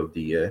the end of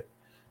the year,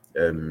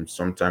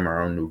 sometime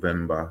around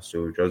November.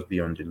 So just be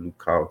on the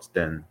lookout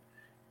then.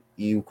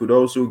 You could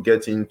also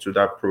get into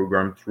that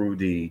program through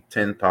the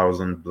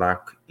 10,000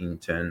 Black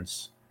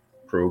Interns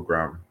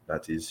program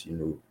that is,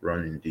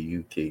 run in the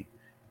UK. You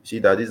see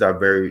that these are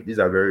very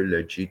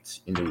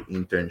legit,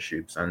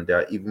 internships, and they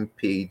are even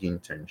paid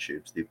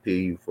internships. They pay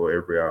you for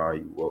every hour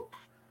you work,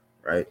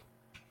 right?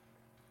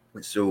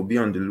 So be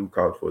on the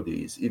lookout for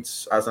these.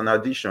 It's as an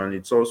addition.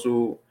 It's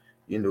also,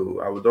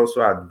 I would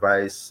also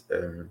advise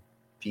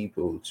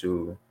people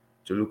to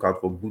look out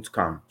for boot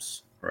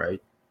camps,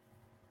 right?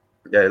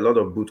 There are a lot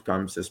of boot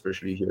camps,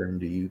 especially here in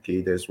the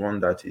UK. There's one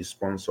that is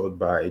sponsored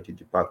by the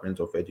Department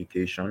of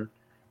Education,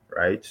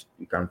 right?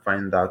 You can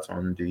find that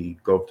on the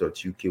gov.uk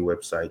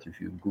website. If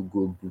you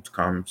Google boot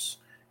camps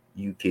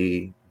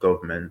UK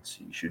government,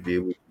 you should be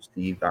able to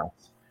see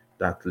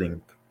that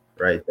link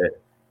right there.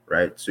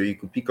 Right. So you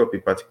could pick up a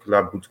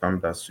particular boot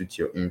camp that suits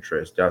your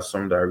interest. There are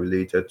some that are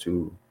related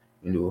to,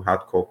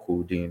 hardcore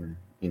coding,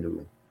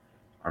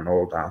 and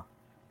all that.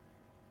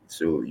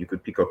 So you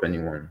could pick up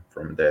anyone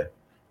from there.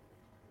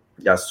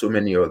 There are so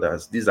many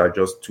others. These are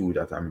just two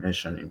that I'm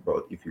mentioning.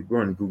 But if you go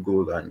on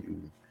Google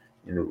and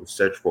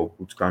search for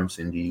boot camps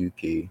in the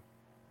UK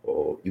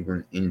or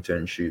even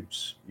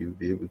internships, you'll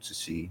be able to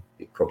see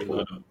a A lot couple,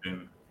 of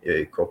them. yeah,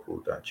 a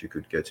couple that you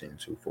could get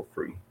into for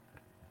free.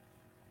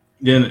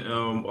 Then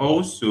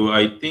also,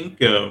 I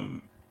think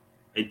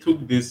I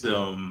took this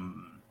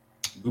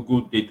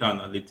Google Data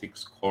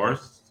Analytics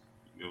course.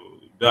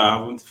 That I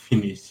haven't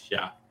finished.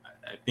 Yeah,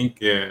 I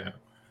think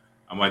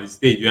I'm at the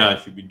stage where I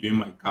should be doing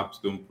my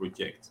capstone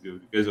project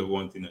because of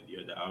one thing or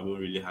the other. I haven't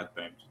really had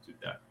time to do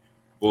that.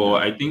 But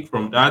Yeah. I think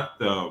from that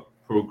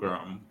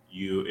program,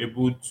 you're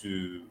able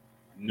to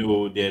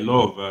know there are a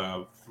lot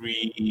of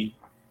free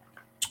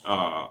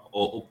or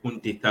open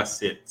data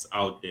sets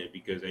out there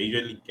because I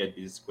usually get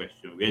this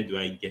question: where do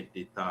I get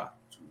data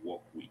to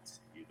work with?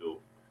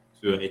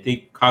 So I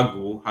think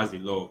Cargo has a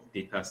lot of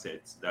data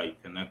sets that you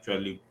can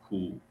actually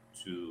pull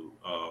to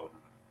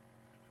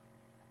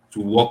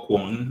work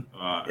on.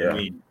 I Yeah.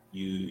 mean,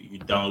 you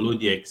download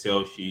the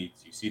Excel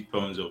sheets, you see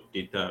tons of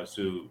data,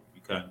 so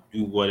you can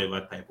do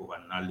whatever type of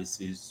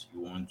analysis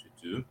you want to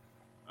do.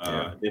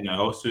 Yeah. Then I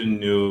also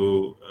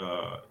know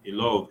a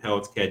lot of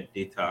healthcare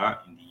data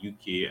in the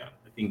UK.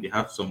 I think they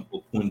have some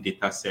open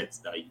data sets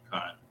that you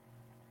can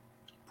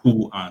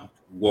pull and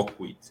work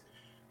with.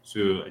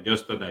 So I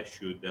just thought I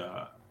should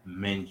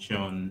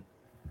mention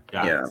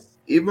that. Yeah.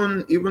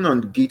 Even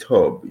on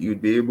GitHub,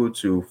 you'd be able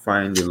to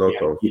find a lot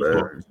Yeah, of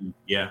GitHub too.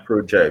 Yeah, yeah,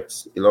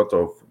 projects, a lot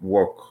of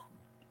work,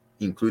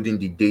 including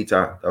the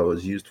data that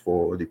was used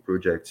for the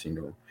project.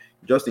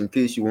 Just in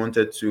case you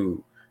wanted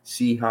to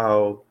see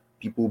how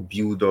people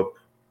build up,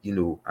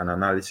 an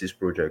analysis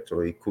project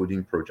or a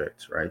coding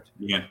project, right?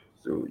 Yeah.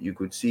 So you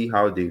could see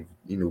how they've,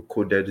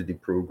 coded the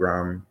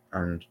program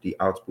and the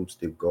outputs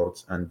they've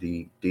got and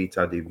the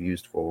data they've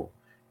used for,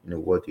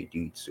 what they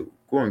did. So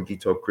go on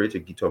GitHub, create a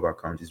GitHub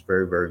account. Is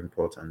very, very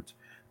important.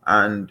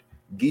 And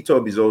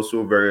GitHub is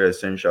also very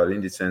essential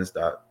in the sense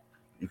that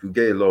you could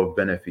get a lot of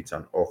benefits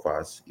and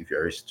offers if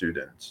you're a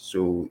student.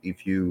 So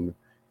if you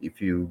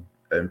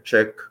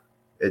check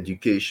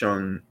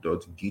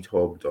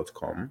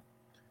education.github.com,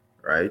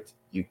 right,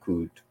 you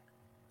could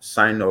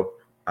sign up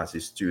as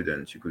a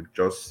student. You could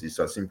just, it's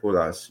as simple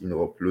as,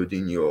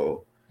 uploading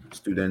your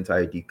student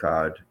ID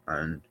card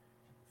and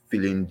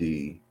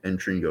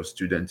entering your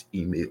student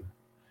email,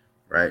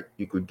 right?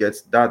 You could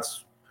get,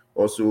 that's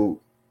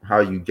also how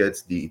you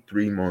get the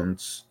 3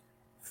 months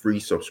free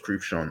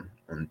subscription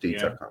on Yeah.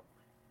 data camp,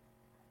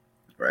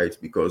 right?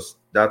 Because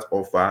that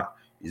offer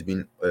is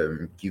being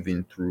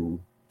given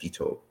through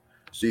GitHub.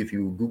 So if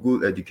you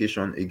Google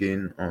education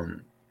again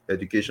on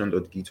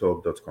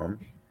education.github.com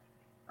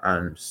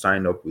and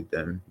sign up with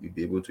them, you'll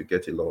be able to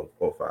get a lot of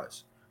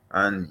offers.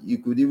 And you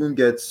could even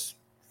get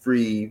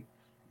free,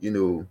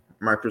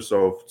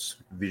 Microsoft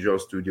Visual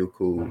Studio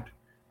Code,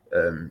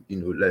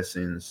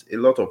 lessons, a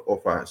lot of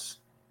offers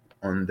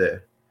on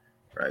there,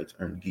 right,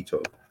 on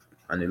GitHub,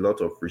 and a lot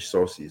of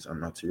resources and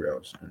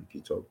materials on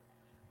GitHub.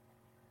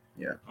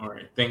 Yeah. All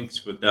right. Thanks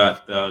for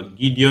that.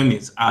 Gideon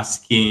is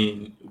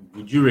asking,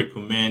 would you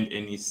recommend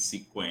any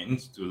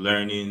sequence to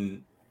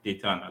learning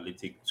data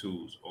analytic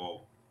tools,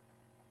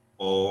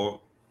 or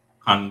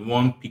can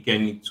one pick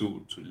any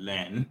tool to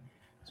learn?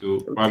 So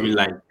probably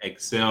Okay. like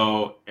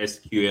Excel,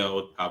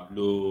 SQL,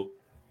 Tableau,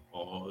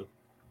 or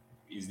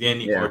is there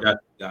any Yeah. order to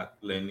that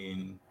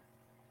learning?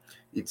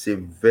 It's a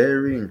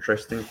very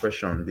interesting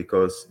question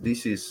because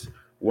this is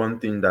one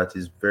thing that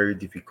is very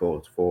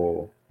difficult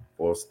for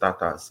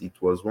starters.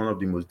 It was one of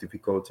the most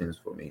difficult things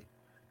for me.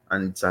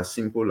 And it's as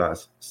simple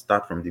as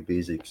start from the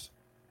basics,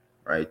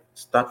 right?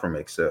 Start from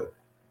Excel.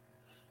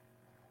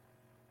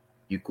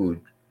 You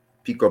could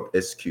pick up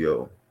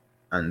SQL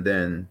and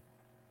then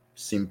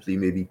simply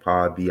maybe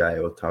Power BI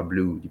or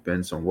Tableau,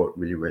 depends on what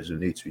really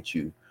resonates with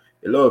you.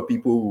 A lot of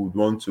people would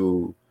want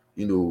to,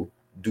 you know,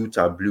 do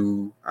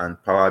Tableau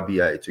and Power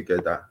BI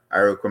together. I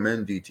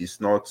recommend it. It's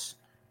not,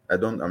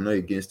 I'm not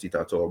against it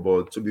at all.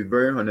 But to be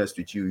very honest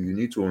with you, you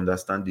need to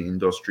understand the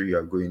industry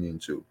you're going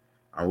into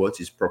and what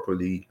is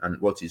properly and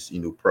what is,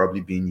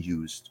 probably being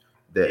used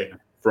there. Yeah.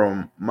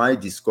 From my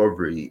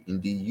discovery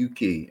in the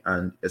UK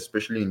and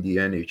especially in the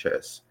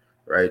NHS,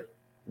 right?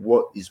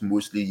 What is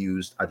mostly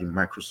used are the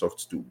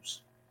Microsoft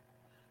tools,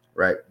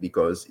 right?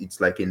 Because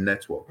it's like a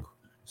network.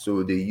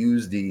 So they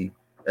use the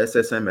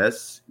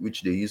SSMS,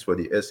 which they use for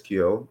the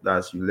SQL.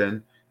 That's you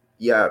learn.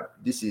 Yeah,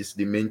 this is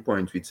the main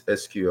point with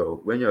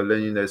SQL. When you're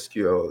learning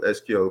SQL,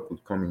 SQL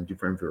could come in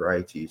different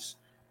varieties.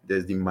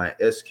 There's the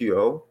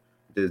MySQL,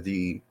 there's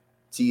the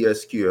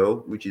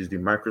TSQL, which is the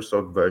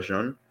Microsoft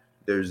version.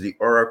 There's the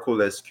Oracle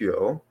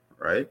SQL,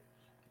 right?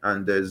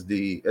 And there's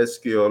the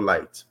SQL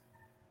Lite,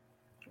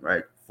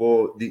 right?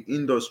 For the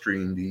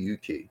industry in the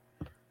UK,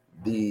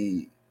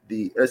 the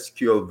the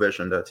SQL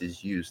version that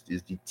is used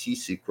is the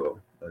T-SQL,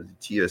 that's the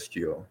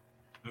TSQL,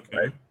 right?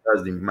 Okay.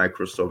 That's the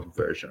Microsoft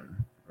version,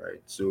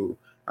 right? So,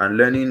 and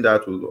learning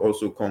that will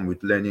also come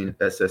with learning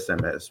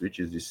SSMS, which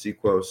is the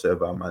SQL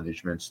Server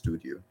Management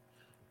Studio,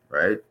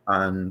 right?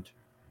 And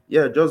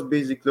yeah, just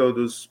basically all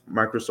those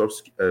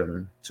Microsoft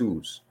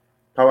tools.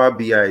 Power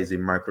BI is a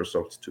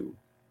Microsoft tool.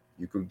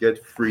 You could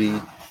get free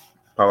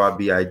Power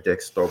BI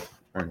desktop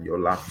on your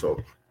laptop,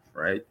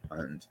 right?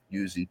 And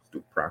use it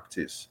to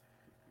practice,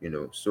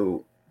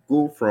 So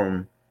go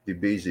from the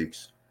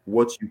basics,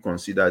 what you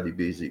consider the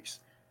basics.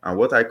 And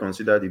what I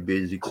consider the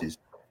basics is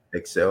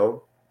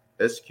Excel,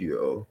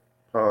 SQL,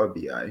 Power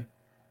BI,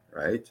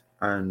 right?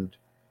 And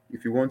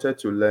if you wanted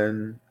to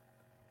learn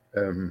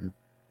um,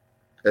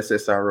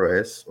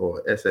 SSRS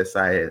or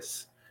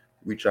SSIS,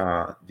 which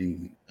are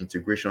the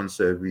integration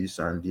service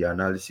and the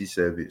analysis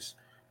service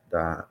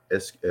that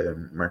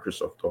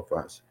Microsoft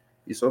offers,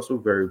 is also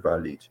very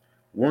valid.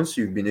 Once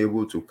you've been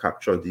able to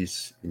capture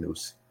these,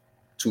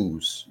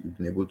 tools, you've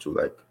been able to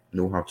like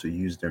know how to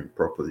use them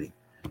properly.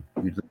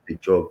 You do the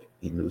job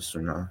in no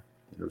sooner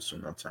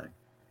time.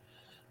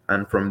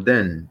 And from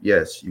then,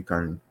 yes, you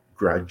can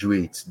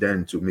graduate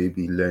then to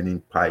maybe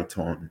learning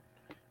Python,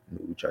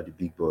 which are the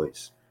big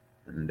boys,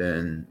 and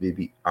then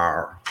maybe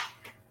R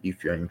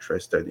if you're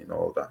interested in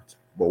all that.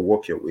 But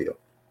work your way up.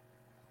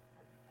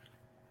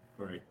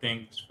 All right.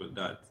 Thanks for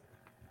that.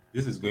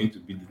 This is going to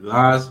be the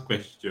last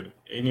question.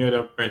 Any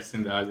other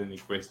person that has any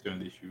question,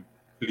 they should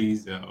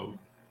please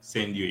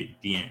send you a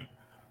DM.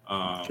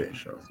 Okay,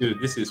 sure. So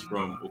this is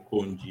from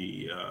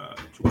Okonji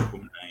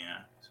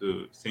Chukwumnaya.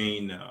 So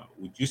saying,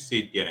 would you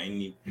say there are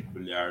any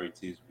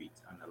peculiarities with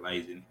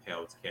analyzing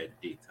healthcare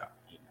data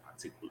in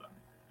particular?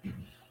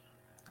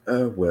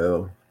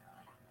 Well,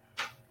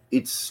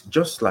 it's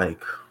just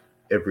like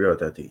every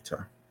other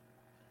data.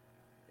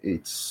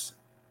 It's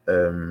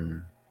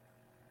um,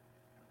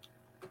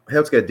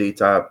 healthcare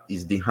data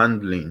is the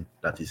handling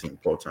that is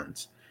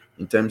important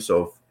in terms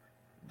of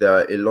there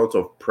are a lot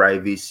of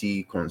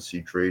privacy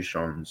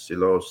considerations, a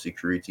lot of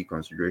security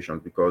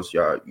considerations because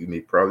you may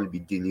probably be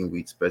dealing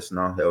with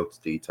personal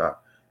health data,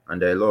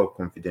 and there are a lot of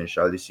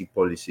confidentiality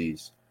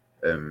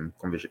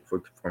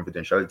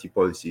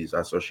policies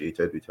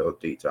associated with health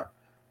data,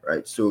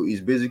 right? So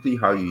it's basically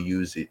how you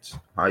use it,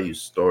 how you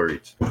store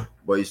it,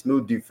 but it's no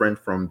different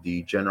from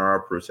the general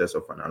process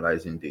of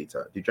analyzing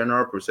data. The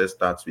general process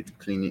starts with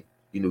cleaning,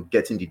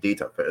 getting the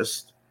data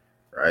first,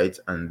 right,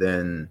 and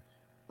then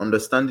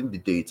understanding the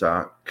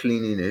data,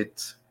 cleaning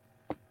it,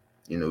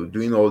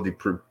 doing all the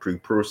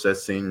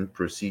pre-processing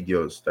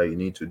procedures that you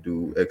need to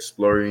do,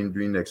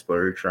 doing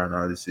exploratory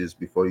analysis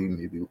before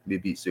you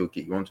maybe say,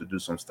 okay, you want to do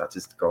some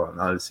statistical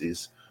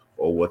analysis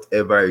or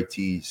whatever it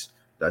is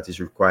that is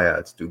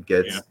required to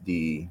get Yeah.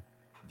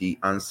 the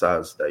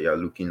answers that you're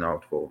looking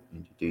out for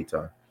in the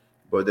data.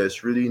 But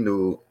there's really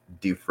no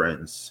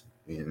difference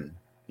in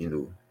you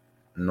know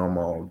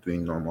normal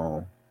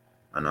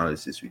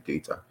analysis with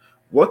data.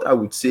 What I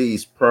would say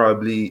is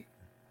probably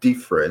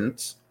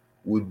different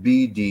would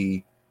be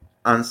the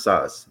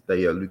answers that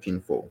you're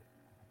looking for.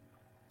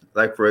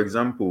 Like, for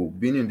example,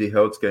 being in the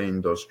healthcare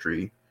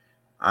industry,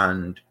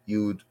 and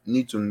you'd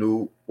need to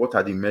know what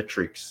are the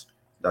metrics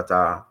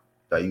that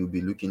you'll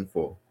be looking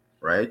for,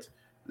 right?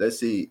 Let's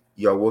say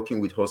you're working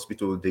with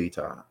hospital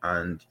data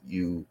and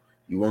you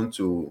want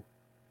to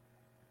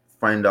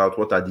find out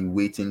what are the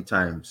waiting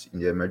times in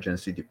the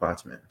emergency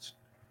department,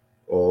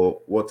 or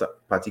what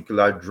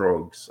particular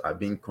drugs are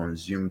being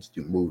consumed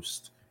the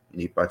most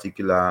in a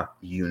particular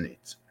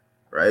unit,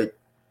 right?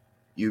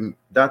 You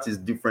That is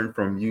different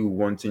from you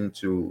wanting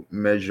to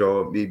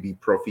measure maybe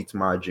profit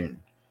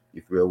margin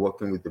if we're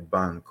working with a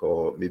bank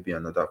or maybe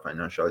another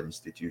financial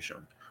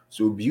institution.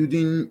 So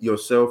building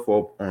yourself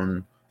up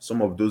on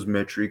some of those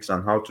metrics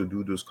and how to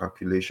do those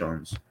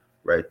calculations,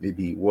 right?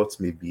 Maybe what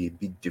may be a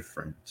bit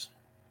different,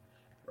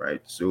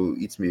 right? So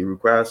it may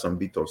require some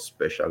bit of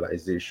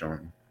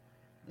specialization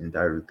in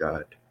that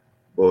regard.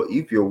 But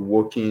if you're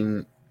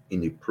working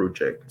in a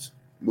project,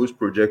 most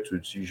projects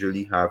would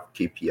usually have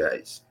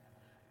KPIs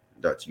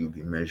that you'll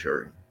be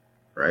measuring,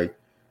 right?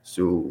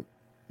 So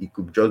it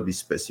could just be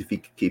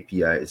specific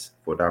KPIs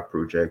for that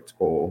project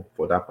or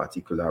for that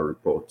particular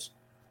report,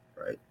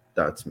 right?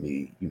 That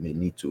you may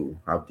need to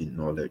have the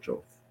knowledge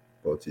of,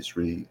 but it's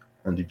really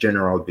on the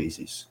general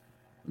basis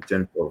in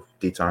terms of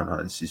data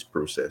analysis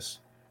process.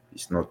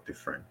 It's not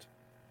different.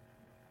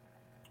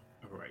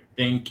 All right.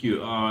 Thank you.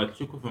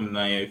 Chuku from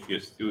Naya, if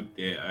you're still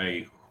there,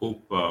 I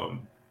hope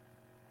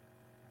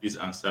this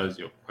answers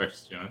your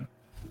question.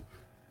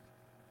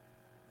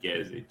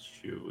 Yes, it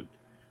should.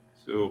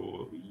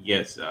 So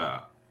yes,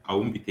 I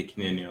won't be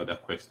taking any other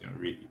question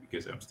really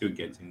because I'm still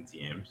getting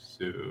DMs.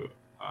 So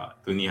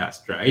Tony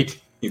has tried.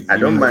 He's I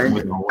don't giving us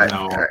mind. more than 1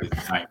 hour of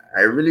his time.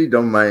 I really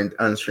don't mind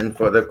answering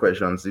further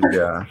questions if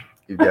there are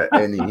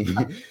any.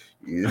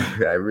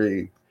 I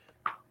really,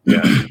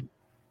 yeah.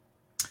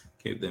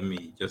 Okay, let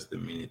me just a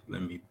minute.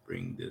 Let me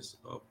bring this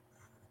up.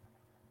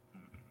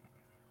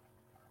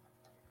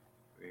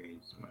 Where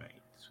is my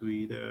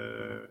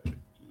Twitter?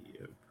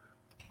 Yep.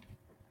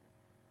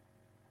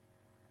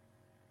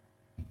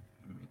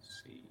 Let me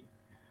see.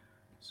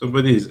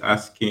 Somebody is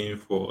asking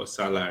for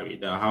salary.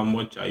 That how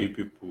much are you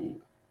people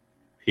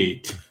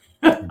paid?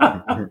 You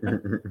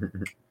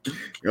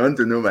want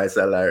to know my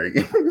salary?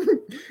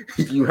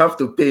 You have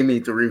to pay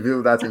me to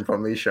reveal that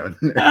information.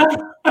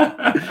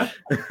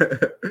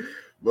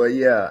 But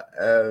yeah,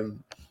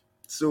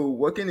 so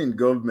working in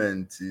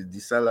government, the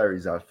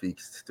salaries are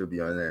fixed. To be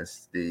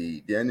honest,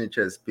 the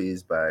NHS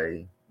pays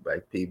by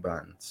pay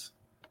bands,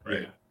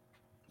 right? Yeah.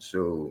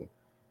 So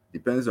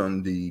depends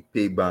on the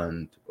pay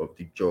band of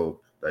the job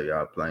that you're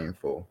applying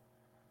for.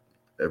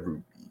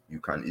 Every You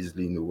can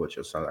easily know what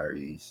your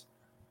salary is.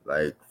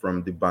 Like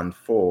from the band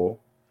four,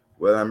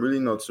 well, I'm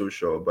really not so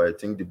sure, but I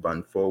think the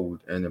band four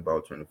would earn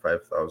about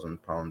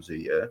 £25,000 a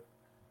year.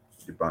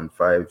 The band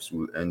fives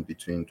will earn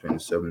between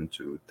 27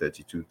 to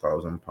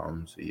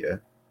 £32,000 a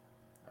year.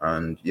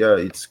 And yeah,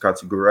 it's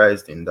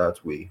categorized in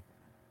that way,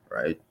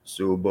 right?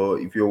 So,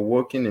 but if you're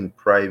working in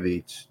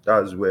private,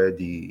 that's where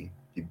the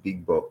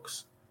big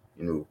bucks,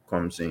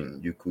 comes in.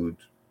 You could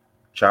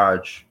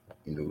charge,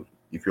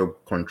 if you're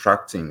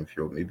contracting, if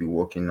you're maybe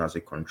working as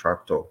a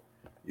contractor,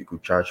 you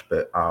could charge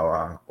per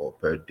hour or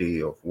per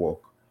day of work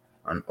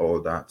and all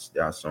that.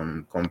 There are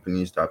some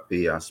companies that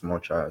pay as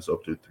much as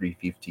up to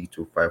 350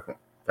 to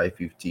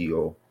 550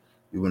 or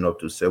even up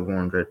to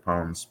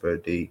 £700 per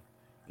day,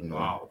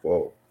 Wow.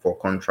 for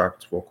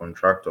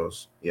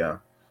contractors. Yeah.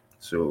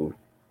 So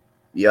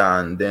yeah,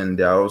 and then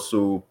there are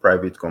also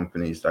private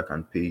companies that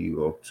can pay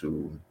you up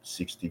to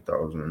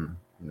 60,000,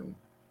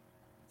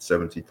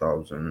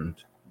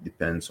 70,000,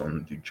 depends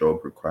on the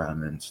job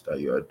requirements that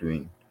you are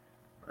doing,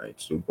 right?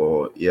 So,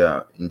 but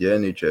yeah, in the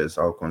NHS,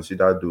 I'll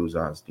consider those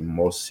as the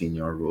more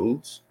senior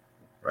roles,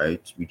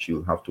 right? Which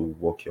you'll have to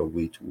work your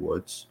way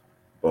towards,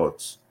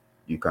 but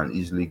you can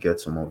easily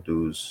get some of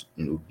those,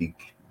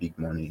 big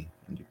money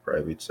in the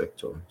private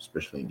sector,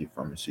 especially in the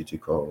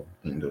pharmaceutical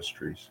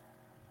industries.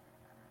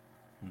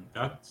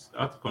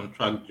 That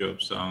contract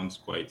job sounds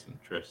quite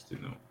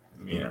interesting.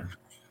 I Yeah, mean,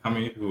 how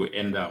many people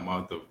earn that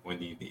amount of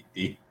money in a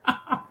day?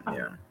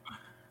 yeah,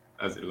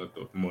 That's a lot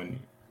of money,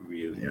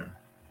 really. yeah,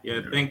 Yeah,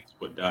 yeah, thanks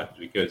for that.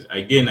 Because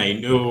again, I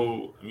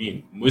know. I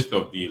mean, most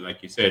of the,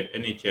 like you said,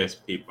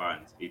 NHS pay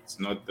bands. It's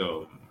not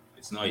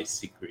a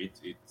secret.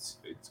 It's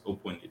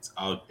open. It's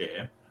out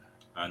there,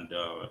 and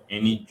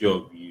any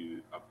job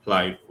you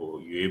apply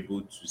for, you're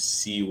able to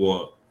see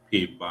what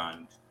pay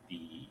band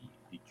the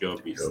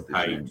job the is job is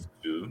tied in.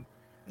 to.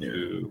 Yeah,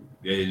 So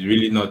there is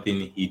really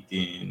nothing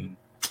hidden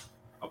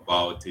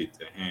about it.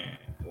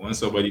 Once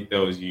somebody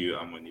tells you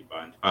I'm on a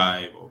band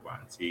 5 or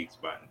band 6,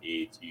 band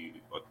 8, you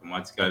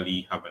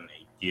automatically have an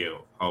idea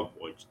of how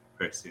much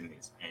the person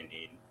is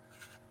earning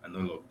and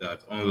all of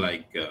that.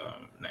 Unlike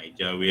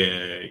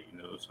Nigeria,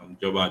 where some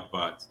job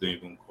adverts don't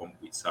even come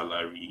with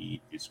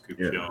salary yeah,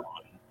 description,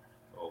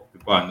 or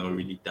people are not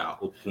really that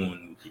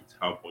open with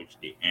how much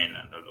they earn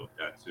and all of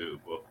that too.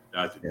 But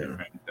that's a yeah,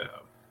 different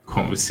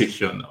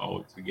conversation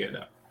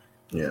altogether.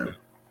 yeah. So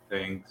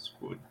thanks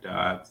for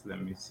that.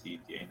 Let me see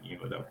if there are any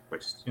other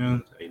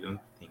questions. I don't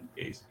think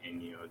there's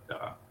any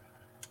other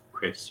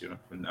question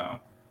for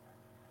now.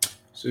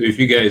 So if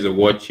you guys are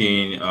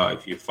watching,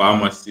 if you're a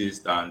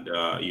pharmacist and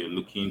you're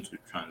looking to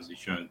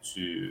transition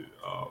to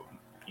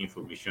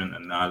information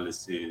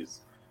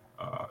analysis,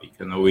 you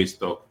can always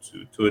talk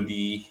to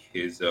Tony.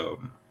 His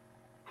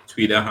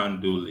Twitter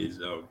handle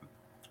is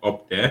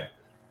up there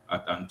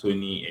at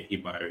Anthony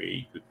Ehimare.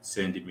 You could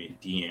send him a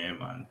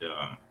DM, and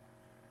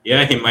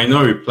yeah, he might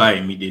not reply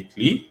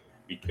immediately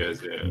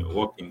because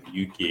work in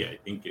the UK, I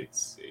think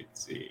it's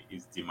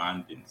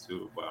demanding.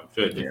 So, but I'm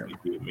sure Yeah.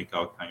 definitely will make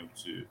out time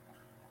to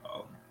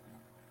um,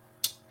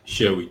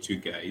 share with you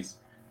guys.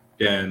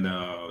 Then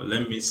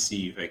let me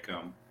see if I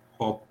can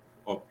pop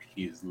up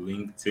his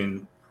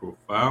LinkedIn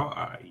profile.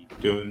 I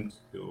don't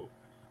know.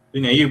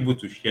 Then are you able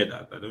to share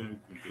that? I don't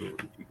even know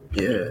if you can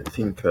share. Yeah, I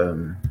think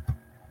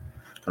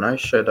can I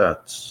share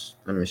that?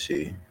 Let me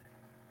see.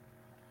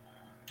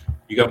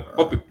 You can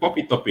pop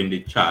it up in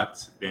the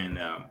chat. Then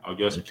I'll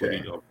just put Okay,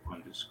 it up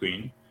on the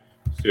screen.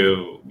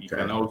 So you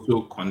can okay.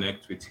 also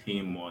connect with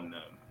him on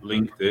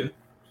LinkedIn.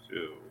 So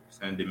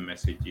send him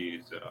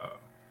messages.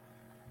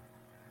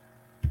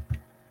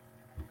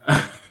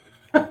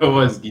 What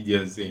was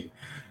Gideon saying?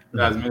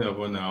 That's made of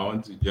honor. I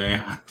want to join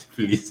hand,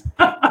 please.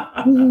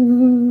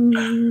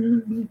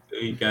 So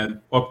you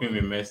can pop him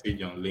a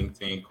message on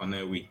LinkedIn,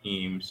 connect with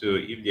him. So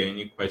if there are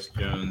any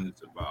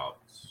questions about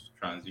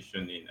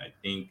transitioning, I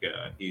think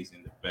he's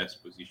in the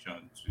best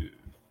position to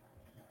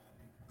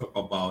talk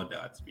about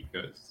that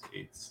because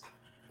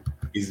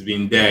he's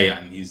been there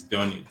and he's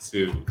done it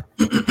too.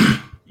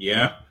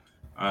 Yeah.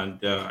 And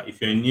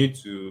if you're new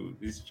to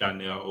this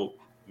channel,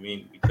 I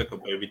mean, we talk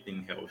about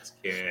everything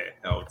healthcare,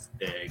 health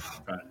tech,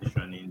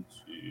 transitioning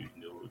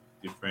to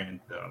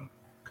different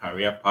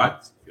career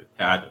paths. If you're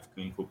tired of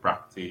clinical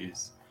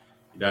practice,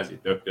 either as a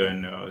doctor,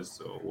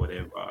 nurse, or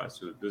whatever.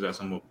 So those are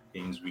some of the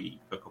things we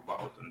talk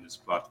about on this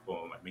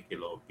platform. I make a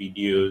lot of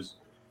videos.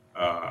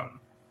 Um,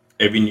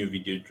 every new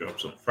video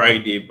drops on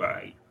Friday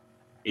by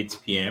 8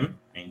 p.m.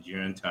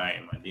 Nigerian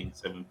time, I think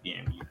 7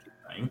 p.m. UK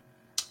time.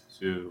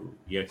 So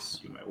yes,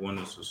 you might want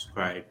to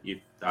subscribe if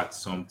that's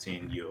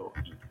something you're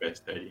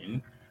interested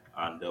in.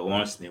 And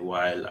once in a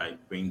while, I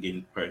bring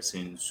in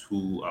persons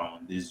who are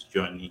on this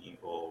journey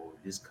or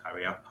this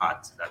career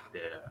path that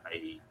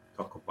I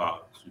talk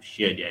about to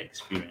share their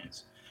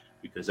experience.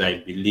 Because I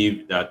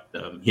believe that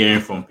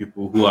hearing from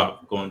people who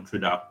have gone through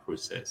that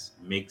process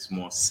makes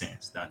more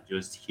sense than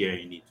just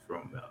hearing it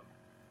from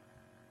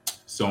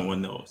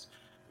someone else,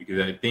 because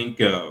I think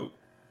a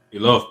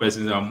lot of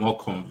persons are more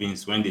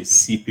convinced when they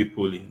see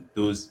people in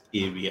those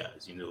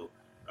areas.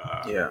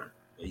 Uh, Yeah,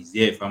 is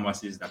there a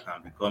pharmacist that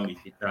can become a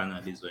data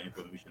analyst or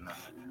information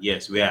analyst?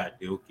 Yes, where are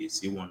they? Okay,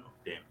 see one of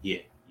them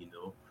here.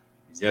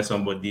 Is there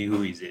somebody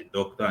who is a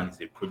doctor and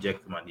is a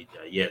project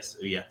manager? Yes,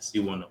 oh yeah, see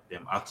one of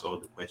them. Ask all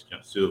the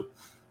questions. So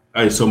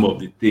that is some of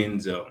the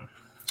things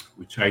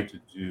we try to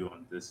do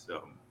on this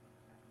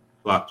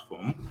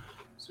platform.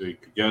 So you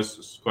could just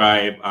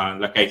subscribe.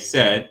 And like I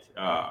said,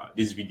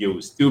 this video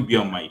will still be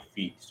on my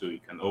feed. So you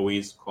can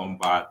always come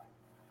back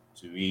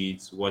to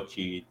it, watch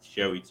it,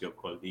 share with your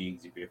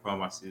colleagues. If you're a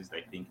pharmacist,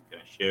 I think you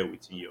can share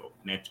within your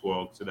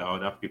network so that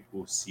other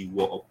people see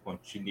what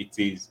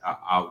opportunities are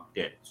out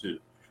there too.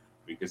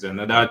 Because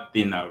another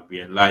thing I've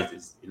realized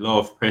is a lot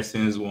of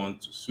persons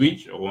want to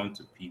switch or want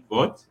to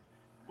pivot,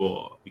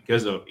 but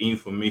because of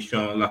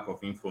information, lack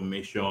of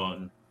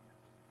information,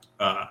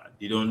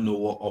 they don't know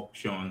what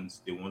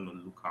options they want to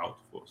look out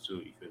for. So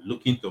if you're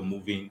looking to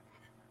moving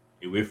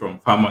away from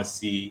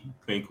pharmacy,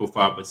 clinical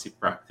pharmacy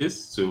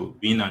practice, so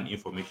being an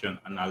information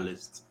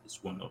analyst is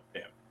one of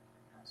them.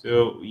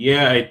 So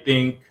yeah, I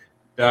think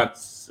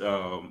that's.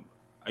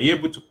 Are you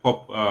able to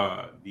pop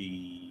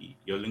the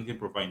your LinkedIn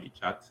profile in the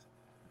chat?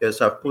 yes,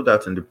 I've put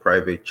that in the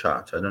private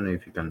chat. I don't know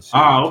if you can see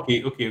Ah, it.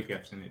 okay, okay, okay.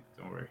 I've seen it.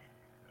 Don't worry.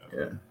 Yeah.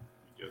 Let me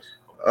just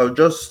I'll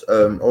just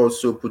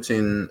also put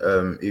in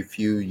a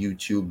few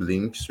YouTube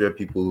links where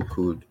people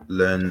could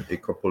learn a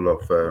couple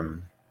of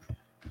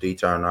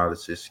data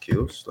analysis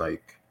skills,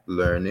 like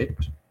learn it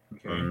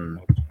Okay, on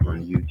that's on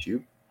cool.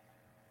 YouTube.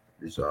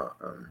 These are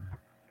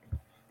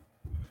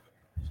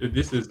So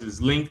this is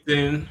his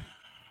LinkedIn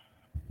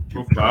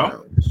YouTube profile.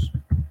 channels.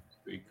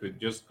 So you could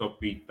just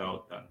copy it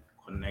out and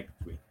connect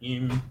with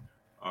him.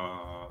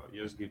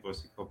 Just give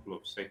us a couple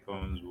of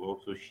seconds. We'll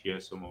also share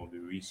some of the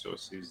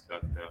resources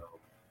that will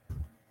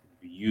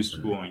be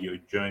useful on your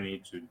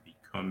journey to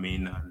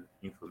becoming an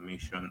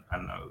information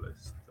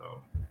analyst.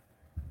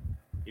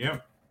 Yeah,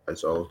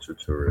 It's all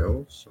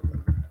tutorials.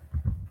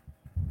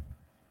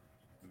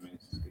 let me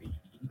see.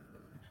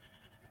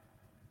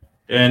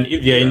 Then,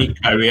 if there are Yeah, any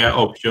career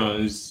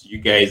options you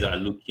guys are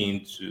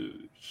looking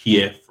to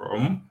hear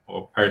from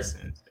or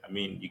persons, I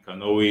mean, you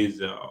can always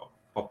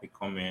pop a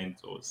comment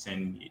or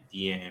send me a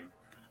DM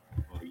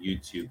or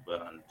YouTube,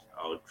 and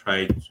I'll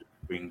try to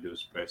bring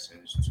those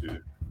persons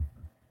to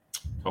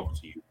talk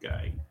to you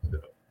guys.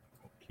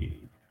 Okay,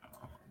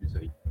 these are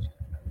YouTube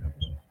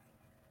channels.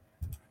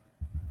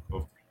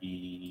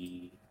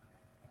 Copy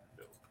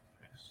the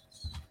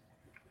requests.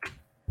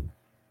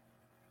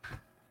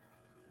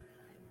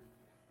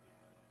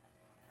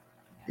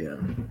 yeah.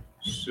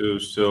 So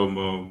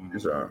some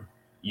These are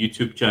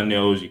YouTube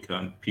channels, you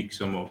can pick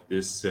some of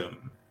these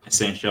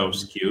essential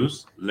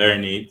skills,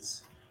 learn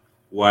it,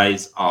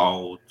 wise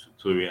out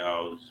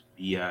tutorials,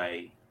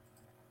 BI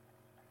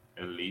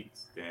elite,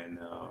 then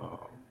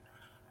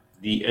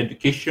the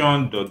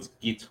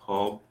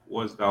education.github.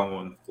 What's that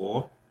one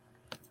for?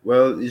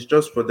 well, it's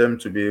just for them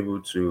to be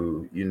able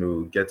to,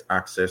 get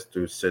access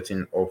to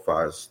certain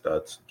offers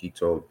that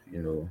GitHub,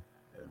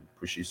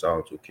 pushes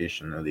out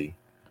occasionally,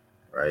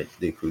 right?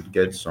 They could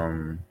get Okay.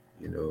 some,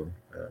 you know,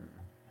 um,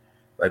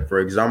 like for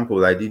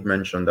example, I did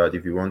mention that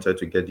if you wanted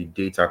to get the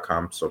data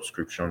camp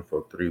subscription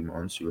for 3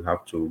 months, you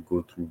have to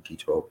go through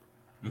GitHub,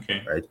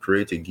 Okay. right?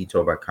 Create a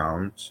GitHub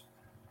account,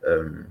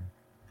 um,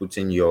 put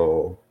in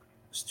your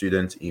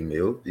student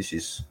email. This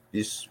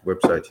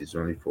website is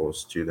only for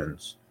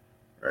students,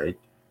 right?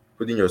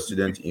 Put in your Okay.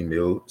 student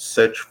email,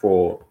 search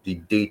for the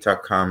data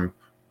camp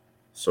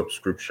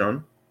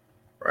subscription,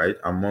 right?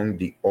 Among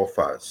the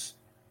offers,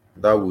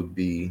 that would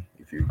be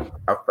if you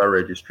after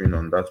registering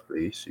on that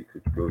place, you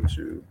could go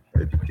to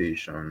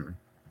education.github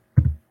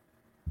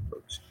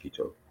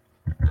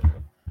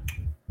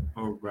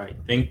All right.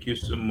 Thank you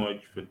so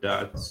much for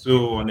that.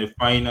 So, on a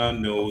final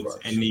note,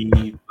 offers.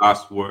 any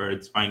last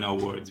words, final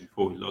words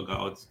before we log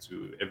out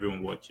to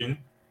everyone watching?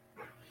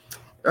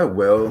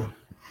 Well,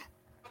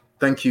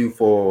 thank you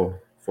for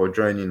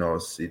joining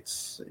us.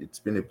 It's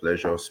been a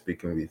pleasure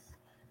speaking with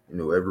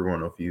every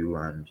one of you,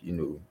 and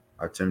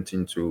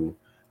attempting to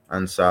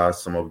answer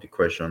some of the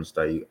questions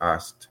that you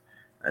asked.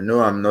 I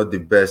know I'm not the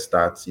best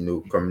at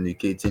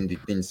communicating the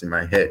things in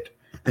my head.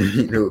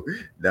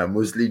 They're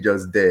mostly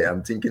just there.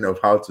 I'm thinking of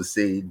how to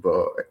say it,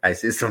 but I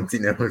say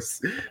something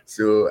else.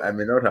 So I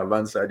may not have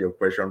answered your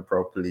question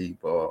properly,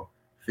 but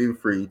feel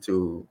free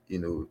to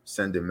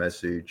send a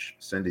message,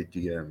 send a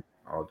DM.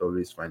 I'll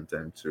always find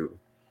time to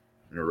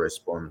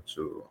respond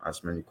to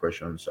as many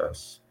questions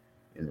as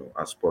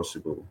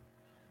possible.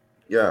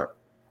 Yeah,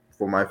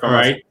 for my All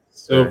pharmacy. right.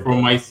 So,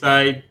 from my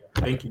side,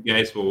 thank you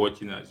guys for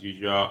watching as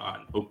usual,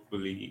 and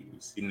hopefully,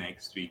 we'll see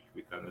next week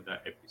with another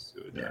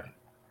episode. Yeah, And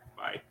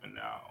bye for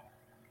now.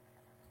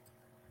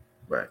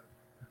 bye.